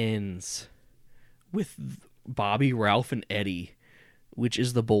kind of ends with Bobby, Ralph, and Eddie, which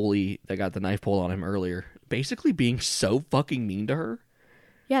is the bully that got the knife pulled on him earlier, basically being so fucking mean to her.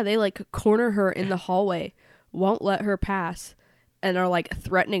 Yeah, they like corner her in the hallway, won't let her pass, and are like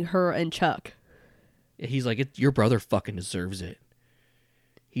threatening her and Chuck. He's like, your brother fucking deserves it.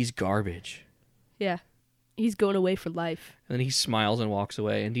 He's garbage. Yeah. He's going away for life. And then he smiles and walks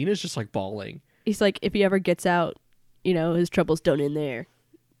away, and Dina's just like bawling. He's like, if he ever gets out, you know, his trouble's done in there.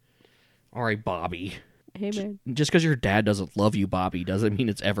 All right, Bobby. Hey, man. Just because your dad doesn't love you, Bobby, doesn't mean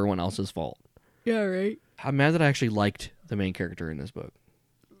it's everyone else's fault. Yeah, right. I'm mad that I actually liked the main character in this book.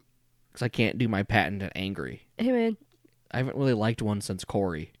 Because I can't do my patent at angry. Hey, man. I haven't really liked one since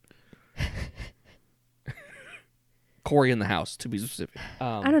Corey. Corey in the House, to be specific.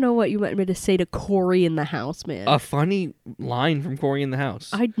 I don't know what you want me to say to Corey in the house, man. A funny line from Corey in the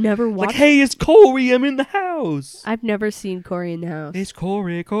House. I'd never Like, watched. hey, it's Corey, I'm in the house. I've never seen Corey in the house. It's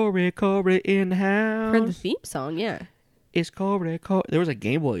Corey, Corey, Corey in the house. Heard the theme song, yeah. It's Corey, Corey. There was a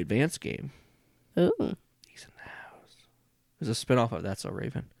Game Boy Advance game. Oh. He's in the house. There's a spinoff of That's So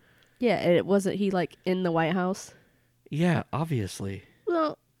Raven. Yeah, and it wasn't he like in the White House? Yeah, obviously.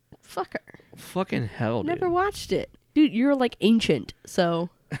 Well, fucker. Fucking hell, dude. Never watched it. Dude, you're like ancient, so.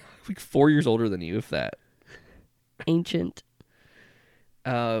 Like 4 years older than you, if that. Ancient.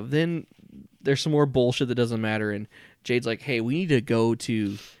 Then there's some more bullshit that doesn't matter, and Jade's like, hey, we need to go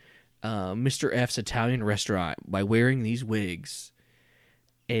to Mr. F's Italian restaurant by wearing these wigs.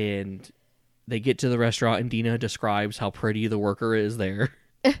 And they get to the restaurant, and Dina describes how pretty the worker is there.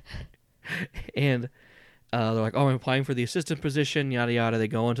 And they're like, oh, I'm applying for the assistant position, yada yada. They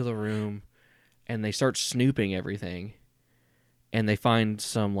go into the room, and they start snooping everything. And they find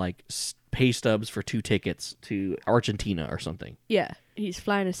some like pay stubs for 2 tickets to Argentina or something. Yeah, he's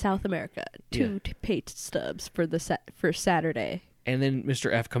flying to South America. 2 pay stubs for for Saturday. And then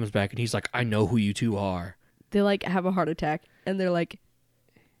Mr. F comes back, and he's like, I know who you two are. They like have a heart attack, and they're like,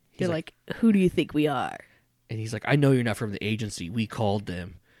 who do you think we are? And he's like, I know you're not from the agency. We called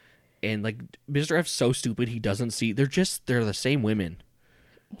them. And like Mr. F's so stupid he doesn't see. They're the same women.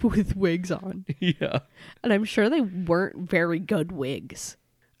 With wigs on. Yeah. And I'm sure they weren't very good wigs.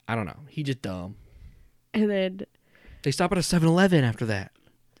 I don't know. He just dumb. And then They stop at a 7-Eleven after that.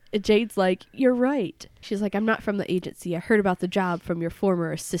 Jade's like, you're right. She's like, I'm not from the agency. I heard about the job from your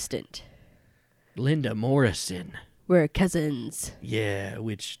former assistant. Linda Morrison. We're cousins. Yeah,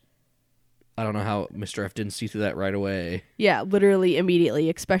 which I don't know how Mr. F didn't see through that right away. Yeah, literally immediately,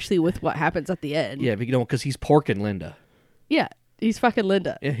 especially with what happens at the end. Yeah, but you know, because he's porking Linda. Yeah, he's fucking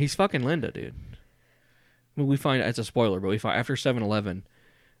Linda. Yeah, he's fucking Linda, dude. I mean, we find, it's a spoiler, but we find after 7-Eleven,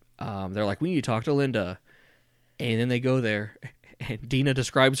 they're like, we need to talk to Linda. And then they go there, and Dina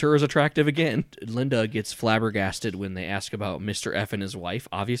describes her as attractive again. Linda gets flabbergasted when they ask about Mr. F and his wife,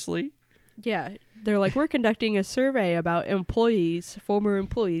 obviously. Yeah, they're like, we're conducting a survey about former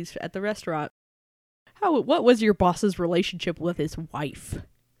employees at the restaurant. what was your boss's relationship with his wife?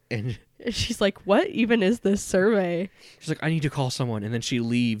 And And she's like, what even is this survey? she's like, I need to call someone. And then she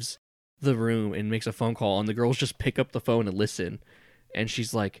leaves the room and makes a phone call. And the girls just pick up the phone and listen. And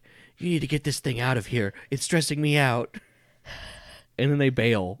she's like, you need to get this thing out of here. It's stressing me out. And then they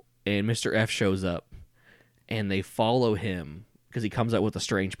bail. And Mr. F shows up. And they follow him because he comes out with a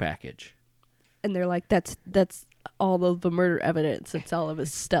strange package. And they're like, that's all of the murder evidence. It's all of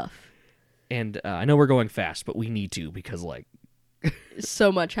his stuff. And I know we're going fast, but we need to because, like,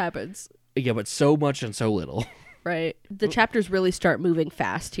 So much happens, yeah, but so much and so little. right? The chapters really start moving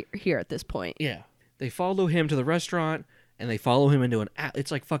fast here at this point. Yeah. They follow him to the restaurant, and they follow him into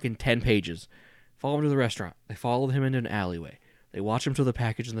it's like fucking 10 pages. Follow him to the restaurant. They follow him into an alleyway. They watch him throw the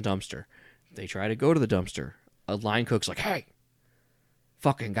package in the dumpster. They try to go to the dumpster. A line cook's like, hey,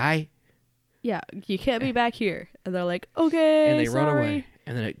 fucking guy. Yeah, you can't be back here. And they're like, okay, And they run sorry. away.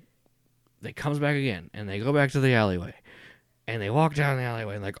 And then they comes back again, and they go back to the alleyway. And they walk down the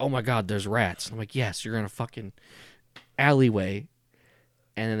alleyway, and like, oh my god, there's rats. And I'm like, yes, you're in a fucking alleyway.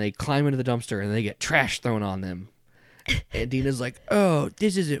 And then they climb into the dumpster, and they get trash thrown on them. And Dina's like, oh,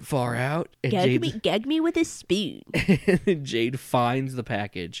 this isn't far out. And Gag me with a spoon. Jade finds the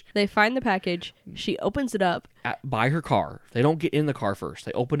package They find the package. She opens it up. by her car. They don't get in the car first.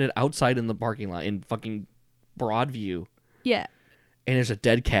 They open it outside in the parking lot in fucking broad view. Yeah, And there's a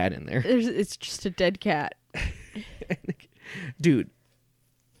dead cat in there. it's just a dead cat. Dude,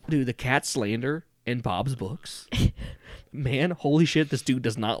 the cat slander in Bob's books. Man, holy shit, this dude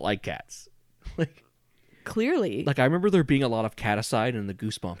does not like cats. Clearly. Like I remember there being a lot of caticide in the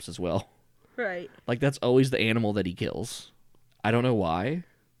Goosebumps as well. Right. Like that's always the animal that he kills. I don't know why,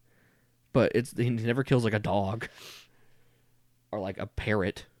 but he never kills like a dog or like a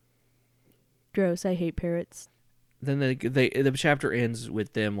parrot. Gross, I hate parrots. Then the chapter ends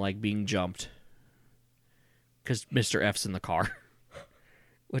with them like being jumped because Mr. F's in the car,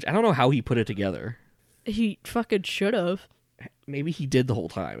 which I don't know how he put it together. He fucking should have. Maybe he did the whole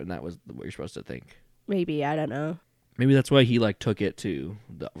time, and that was what you're supposed to think. Maybe, I don't know. Maybe that's why he like took it to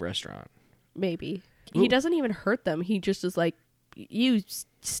the restaurant. Maybe. Ooh. He doesn't even hurt them. He just is like, you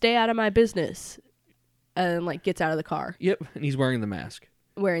stay out of my business. And like gets out of the car Yep, and he's wearing the mask.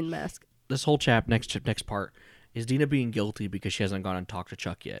 wearing the mask. This whole next part is Dina being guilty because she hasn't gone and talked to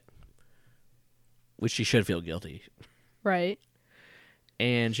Chuck yet, which she should feel guilty. Right.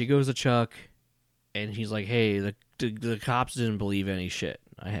 And she goes to Chuck, and he's like, "Hey, the cops didn't believe any shit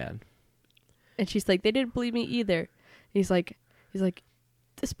I had." And she's like, they didn't believe me either. He's like,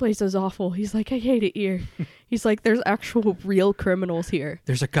 this place is awful. He's like, I hate it here. He's like, there's actual real criminals here.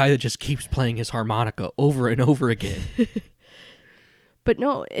 There's a guy that just keeps playing his harmonica over and over again. But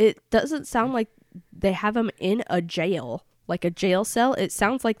no, it doesn't sound like they have him in a jail, like a jail cell. It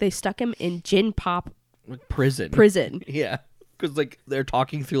sounds like they stuck him in Gin Pop Like prison. prison. Yeah, because like they're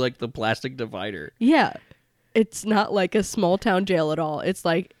talking through like the plastic divider. Yeah. It's not like a small town jail at all. It's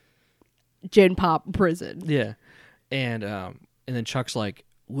like Gin Pop prison. Yeah, and then Chuck's like,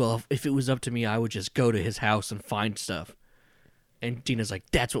 "Well, if it was up to me, I would just go to his house and find stuff." And Dina's like,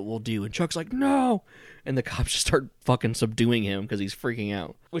 "That's what we'll do." And Chuck's like, "No!" And the cops just start fucking subduing him because he's freaking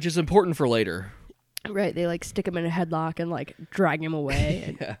out, which is important for later. Right. They like stick him in a headlock and like drag him away.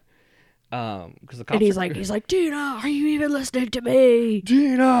 And, Yeah, because the cops. and he's like, Dina, are you even listening to me?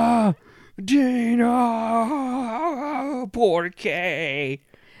 Dina, poor Kay.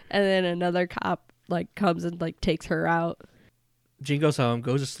 And then another cop like comes and like takes her out. Jean goes home,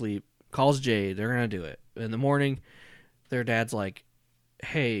 goes to sleep, calls Jade. They're gonna do it. In the morning, their dad's like,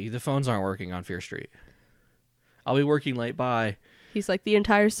 "Hey, the phones aren't working on Fear Street. I'll be working late. Bye." He's like, the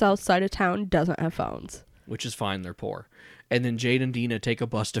entire south side of town doesn't have phones. Which is fine. They're poor. And then Jade and Dina take a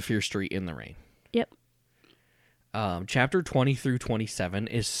bus to Fear Street in the rain. Yep. Chapter 20 through 27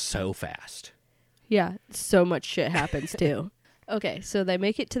 is so fast. Yeah, so much shit happens too. Okay, so they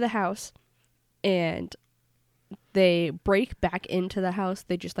make it to the house and they break back into the house.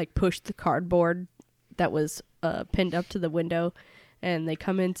 They just like push the cardboard that was pinned up to the window and they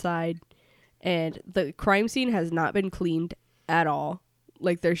come inside and the crime scene has not been cleaned at all.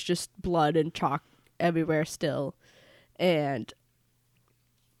 Like there's just blood and chalk everywhere still. And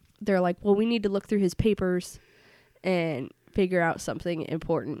they're like, well, we need to look through his papers and figure out something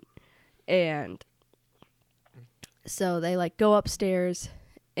important. And so they like go upstairs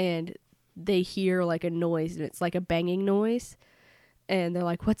and they hear like a noise and it's like a banging noise. And they're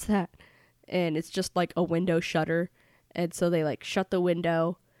like, what's that? And it's just like a window shutter. And so they like shut the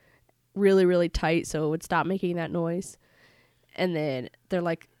window really, really tight so it would stop making that noise. And then they're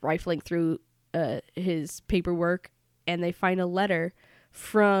like rifling through his paperwork and they find a letter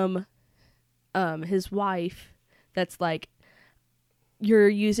from his wife that's like, you're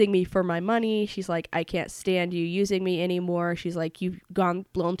using me for my money. She's like, I can't stand you using me anymore. She's like, you've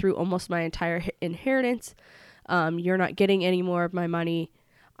blown through almost my entire inheritance. You're not getting any more of my money.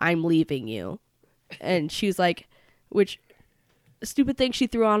 I'm leaving you. And she's like, which stupid thing she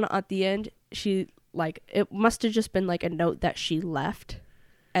threw on at the end. She like, it must have just been like a note that she left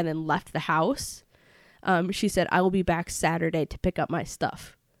and then left the house. She said, I will be back Saturday to pick up my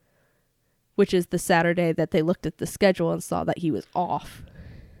stuff, which is the Saturday that they looked at the schedule and saw that he was off,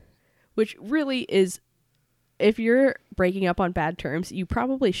 which really is, if you're breaking up on bad terms, you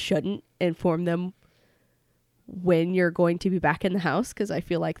probably shouldn't inform them when you're going to be back in the house, because I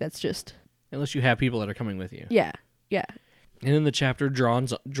feel like that's just... Unless you have people that are coming with you. Yeah. And then the chapter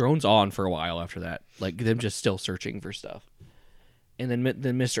drones on for a while after that, like them just still searching for stuff. And then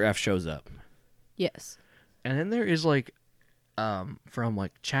Mr. F shows up. Yes. And then there is like, from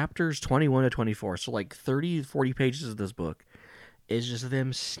like chapters 21 to 24, so like 30, 40 pages of this book is just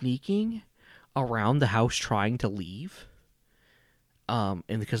them sneaking around the house trying to leave. And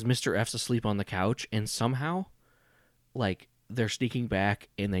because Mr. F's asleep on the couch, and somehow, like, they're sneaking back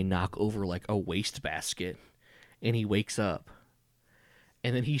and they knock over like a wastebasket, and he wakes up,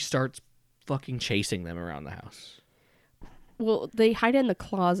 and then he starts fucking chasing them around the house. Well, they hide in the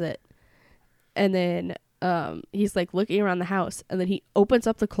closet, and then he's like looking around the house, and then he opens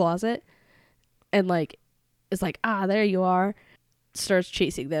up the closet and like is like, there you are, starts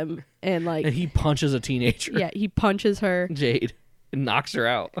chasing them, and like, And he punches a teenager. yeah, he punches her, Jade, and knocks her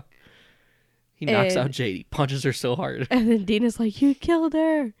out. He knocks out Jade. He punches her so hard. and then Dina's like, you killed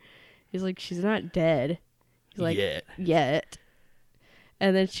her. He's like, she's not dead. He's like, yet.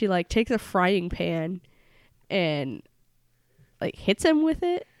 And then she like takes a frying pan and like hits him with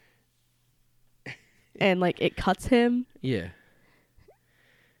it, and like it cuts him. Yeah.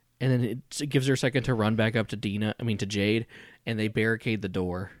 And then it gives her a second to run back up to to Jade, and they barricade the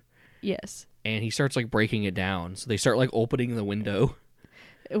door. Yes. And he starts like breaking it down. So they start like opening the window.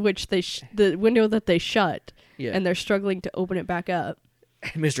 Which the window that they shut. Yeah. And they're struggling to open it back up.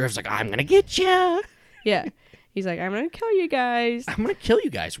 And Mr. F's like, I'm going to get you. Yeah. He's like, I'm going to kill you guys. I'm going to kill you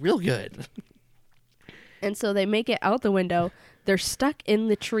guys real good. And so they make it out the window. They're stuck in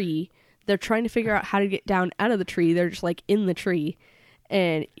the tree. They're trying to figure out how to get down out of the tree. They're just like in the tree.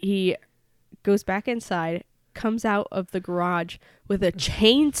 And he goes back inside, comes out of the garage with a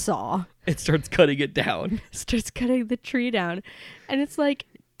chainsaw. It starts cutting it down. Starts cutting the tree down. And it's like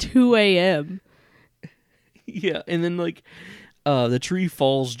 2 a.m. Yeah. And then like the tree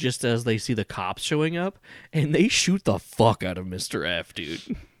falls just as they see the cops showing up. And they shoot the fuck out of Mr. F,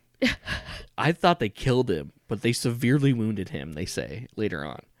 dude. I thought they killed him, but they severely wounded him, they say, later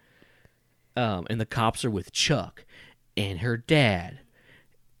on. And the cops are with Chuck and her dad.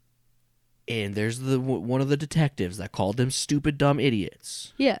 And there's one of the detectives that called them stupid, dumb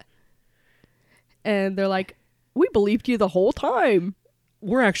idiots. Yeah. And they're like, we believed you the whole time.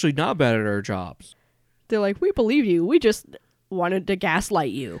 We're actually not bad at our jobs. They're like, we believe you. We just wanted to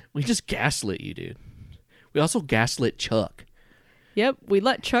gaslight you. We just gaslit you, dude. We also gaslit Chuck. Yep, we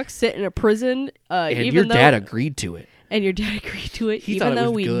let Chuck sit in a prison. And even your though, dad agreed to it. And your dad agreed to it, He even thought it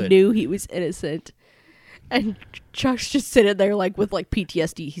though was we good. knew he was innocent. And Chuck's just sitting there like with like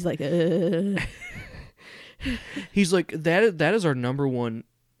PTSD. He's like, He's like, that is our number one.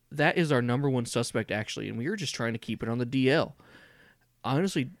 That is our number one suspect, actually, and we were just trying to keep it on the DL.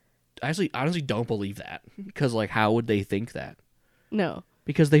 Honestly don't believe that, because like, how would they think that? No.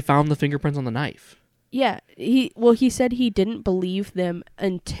 Because they found the fingerprints on the knife. Yeah, he said he didn't believe them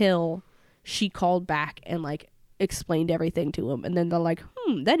until she called back and like explained everything to him, and then they're like,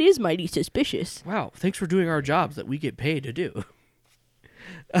 that is mighty suspicious. Wow, thanks for doing our jobs that we get paid to do.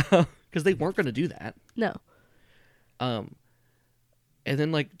 Because they weren't going to do that. No. And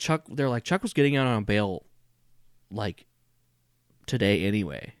then like Chuck was getting out on bail like today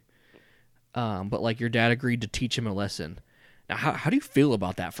anyway. But like your dad agreed to teach him a lesson. Now, how do you feel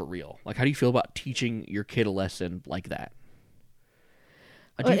about that for real? Like, how do you feel about teaching your kid a lesson like that?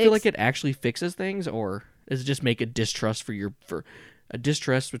 Do you feel like it actually fixes things, or does it just make a distrust for a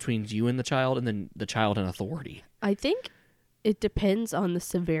distrust between you and the child, and then the child and authority? I think it depends on the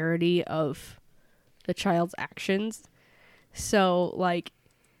severity of the child's actions. So, like,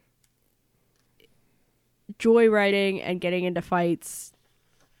 joyriding and getting into fights,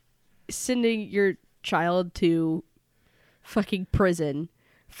 sending your child to fucking prison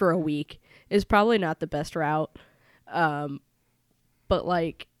for a week is probably not the best route. But,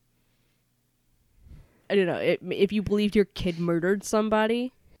 like, I don't know, if you believed your kid murdered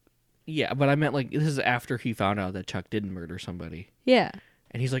somebody... Yeah, but I meant, like, this is after he found out that Chuck didn't murder somebody. Yeah.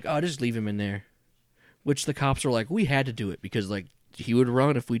 And he's like, oh, just leave him in there. Which the cops are like, we had to do it because, like, he would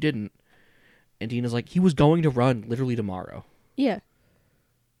run if we didn't. And Dina's like, he was going to run literally tomorrow. Yeah.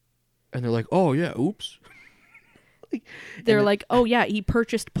 And they're like, oh, yeah, oops. They're like, oh, yeah, he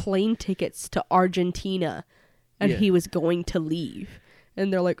purchased plane tickets to Argentina and Yeah. he was going to leave.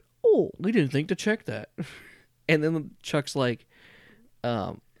 And they're like, oh. We didn't think to check that. And then Chuck's like,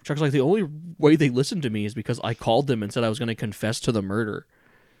 the only way they listened to me is because I called them and said I was going to confess to the murder.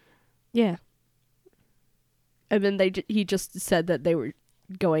 Yeah. And then he just said that they were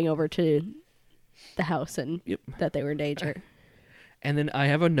going over to the house and Yep. that they were in danger. And then I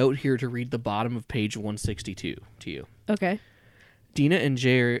have a note here to read the bottom of page 162 to you. Okay. Dina and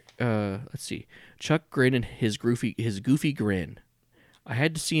Jay, let's see. Chuck grinned and his goofy grin. I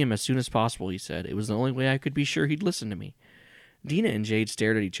had to see him as soon as possible, he said. It was the only way I could be sure he'd listen to me. Dina and Jade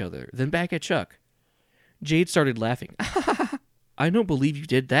stared at each other, then back at Chuck. Jade started laughing. I don't believe you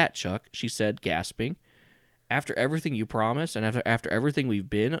did that, Chuck, she said, gasping. After everything you promised and after everything we've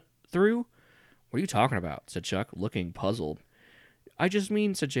been through? What are you talking about? Said Chuck, looking puzzled. I just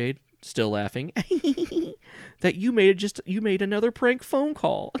mean, said Jade, still laughing, that you made another prank phone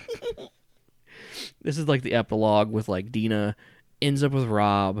call. This is like the epilogue with like Dina ends up with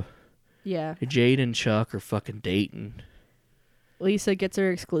Rob. Yeah. Jade and Chuck are fucking dating. Lisa gets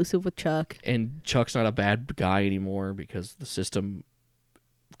her exclusive with Chuck. And Chuck's not a bad guy anymore because the system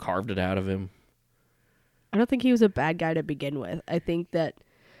carved it out of him. I don't think he was a bad guy to begin with. I think that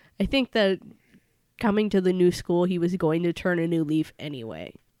coming to the new school, he was going to turn a new leaf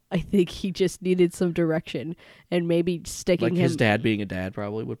anyway. I think he just needed some direction and maybe sticking Like him. his dad being a dad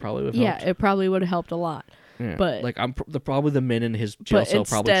would probably have Yeah, helped. it probably would have helped a lot. Yeah. but- like probably the men in his jail But cell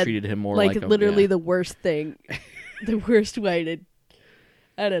probably instead, treated him more like like literally a, the worst thing, the worst way to.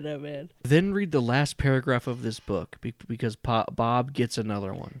 I don't know, man. Then read the last paragraph of this book because Bob gets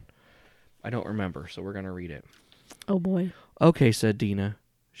another one. I don't remember, so we're gonna read it. Oh boy. Okay, said Dina.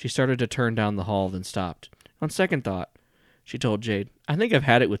 She started to turn down the hall, then stopped. On second thought, she told Jade, I think I've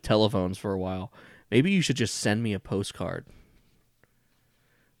had it with telephones for a while. Maybe you should just send me a postcard.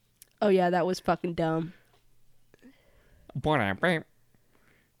 Oh yeah, that was fucking dumb.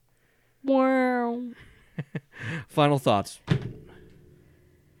 Wow. Final thoughts.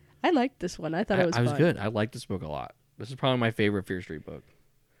 I liked this one. I thought it was I was fun. good. I like this book a lot. This is probably my favorite Fear Street book.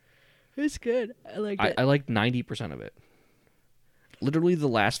 It's good. I liked it. I liked 90% of it. Literally the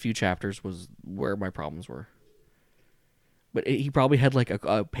last few chapters was where my problems were. But he probably had like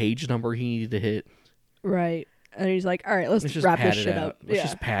a page number he needed to hit. Right. And he's like, all right, let's Let's just wrap pad this it shit out. up. Let's Yeah.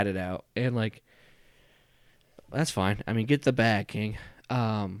 just pad it out. And like, that's fine. I mean, get the bag, King.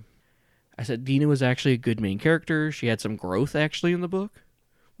 I said Dina was actually a good main character. She had some growth actually in the book,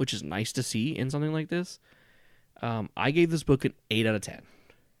 which is nice to see in something like this. I gave this book an 8 out of 10.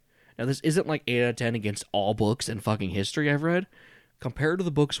 Now, this isn't like 8 out of 10 against all books in fucking history I've read. Compared to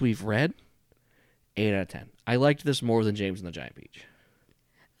the books we've read, 8 out of 10. I liked this more than James and the Giant Peach.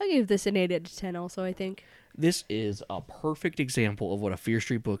 I gave this an 8 out of 10 also, I think. This is a perfect example of what a Fear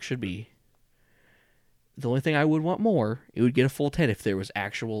Street book should be. The only thing I would want more, it would get a full 10 if there was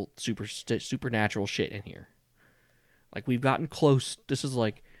actual supernatural shit in here. Like, we've gotten close. This is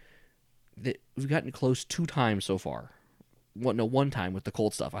like, we've gotten close 2 times so far. One time with the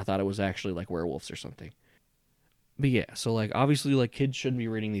cold stuff. I thought it was actually like werewolves or something. But yeah, so like, obviously, like, kids shouldn't be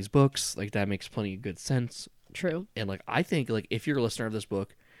reading these books. Like, that makes plenty of good sense. True. And like, I think like if you're a listener of this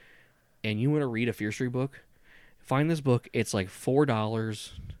book and you want to read a Fear Street book, find this book. It's like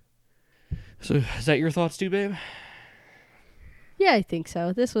 $4. So is that your thoughts too, babe? Yeah, I think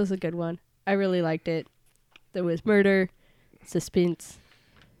so. This was a good one. I really liked it. There was murder, suspense,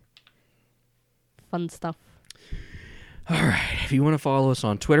 fun stuff. All right. If you want to follow us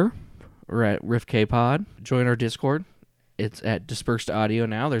on Twitter, we're at RiffKPod. Join our Discord. It's at Dispersed Audio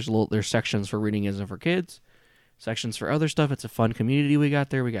now. There's sections for reading isn't for kids, sections for other stuff. It's a fun community we got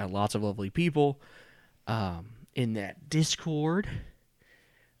there. We got lots of lovely people in that Discord.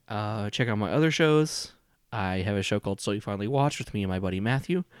 Check out my other shows. I have a show called So You Finally Watched with me and my buddy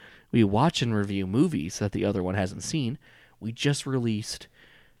Matthew. We watch and review movies that the other one hasn't seen. We just released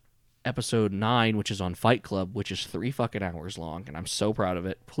episode 9, which is on Fight Club, which is 3 fucking hours long, and I'm so proud of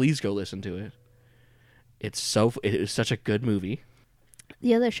it. Please go listen to it. It is such a good movie.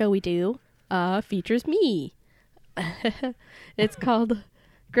 The other show we do features me. It's called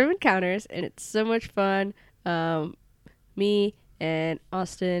Grim Encounters, and it's so much fun. Me and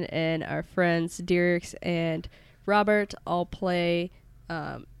Austin and our friends Dirks and Robert all play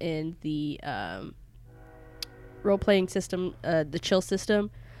in the role-playing system, the Chill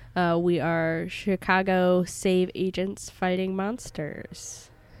system. We are Chicago save agents fighting monsters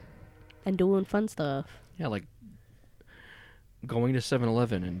and doing fun stuff. Yeah, like going to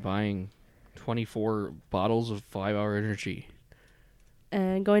 7-Eleven and buying 24 bottles of 5-Hour Energy.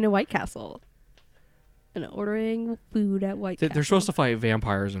 And going to White Castle. And ordering food at White Castle. They're supposed to fight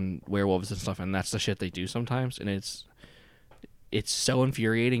vampires and werewolves and stuff, and that's the shit they do sometimes, and it's so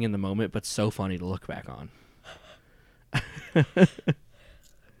infuriating in the moment, but so funny to look back on.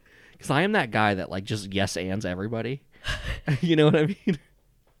 Because I am that guy that like just yes ands everybody. You know what I mean?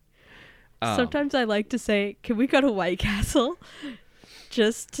 Sometimes I like to say, can we go to White Castle?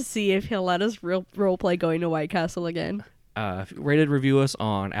 Just to see if he'll let us roleplay going to White Castle again. If you rated, review us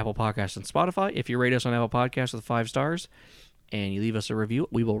on Apple Podcasts and Spotify. If you rate us on Apple Podcasts with 5 stars and you leave us a review,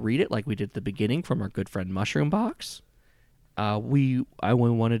 we will read it like we did at the beginning from our good friend Mushroom Box. I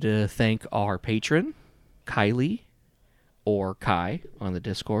wanted to thank our patron, Kylie, or Kai on the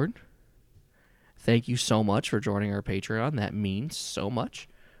Discord. Thank you so much for joining our Patreon. That means so much.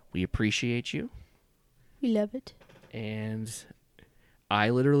 We appreciate you. We love it. And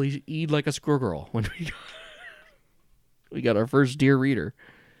I literally eat like a squirrel when we got our first Dear Reader.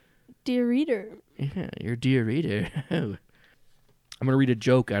 Dear Reader. Yeah, your Dear Reader. I'm going to read a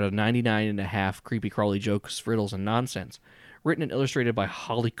joke out of 99.5 Creepy Crawly Jokes, Riddles, and Nonsense, written and illustrated by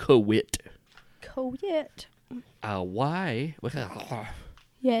Holly Kowit. Kowit. Why?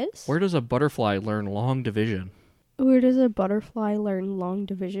 Yes? Where does a butterfly learn long division? Where does a butterfly learn long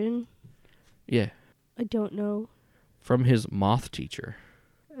division? Yeah. I don't know. From his moth teacher.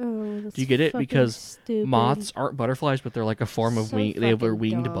 Oh, that's Do you get it? fucking Because stupid. moths aren't butterflies, but they're like a form of So wing. They have a fucking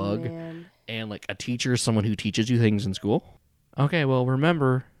winged dumb, bug. man. And like a teacher is someone who teaches you things in school. Okay, well,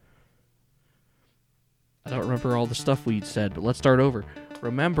 remember. I don't remember all the stuff we said, but let's start over.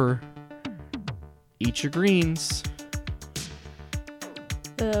 Remember, eat your greens.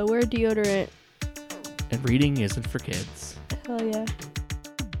 Wear deodorant. And reading isn't for kids. Hell yeah.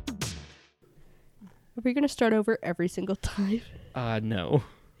 Are we gonna start over every single time? No.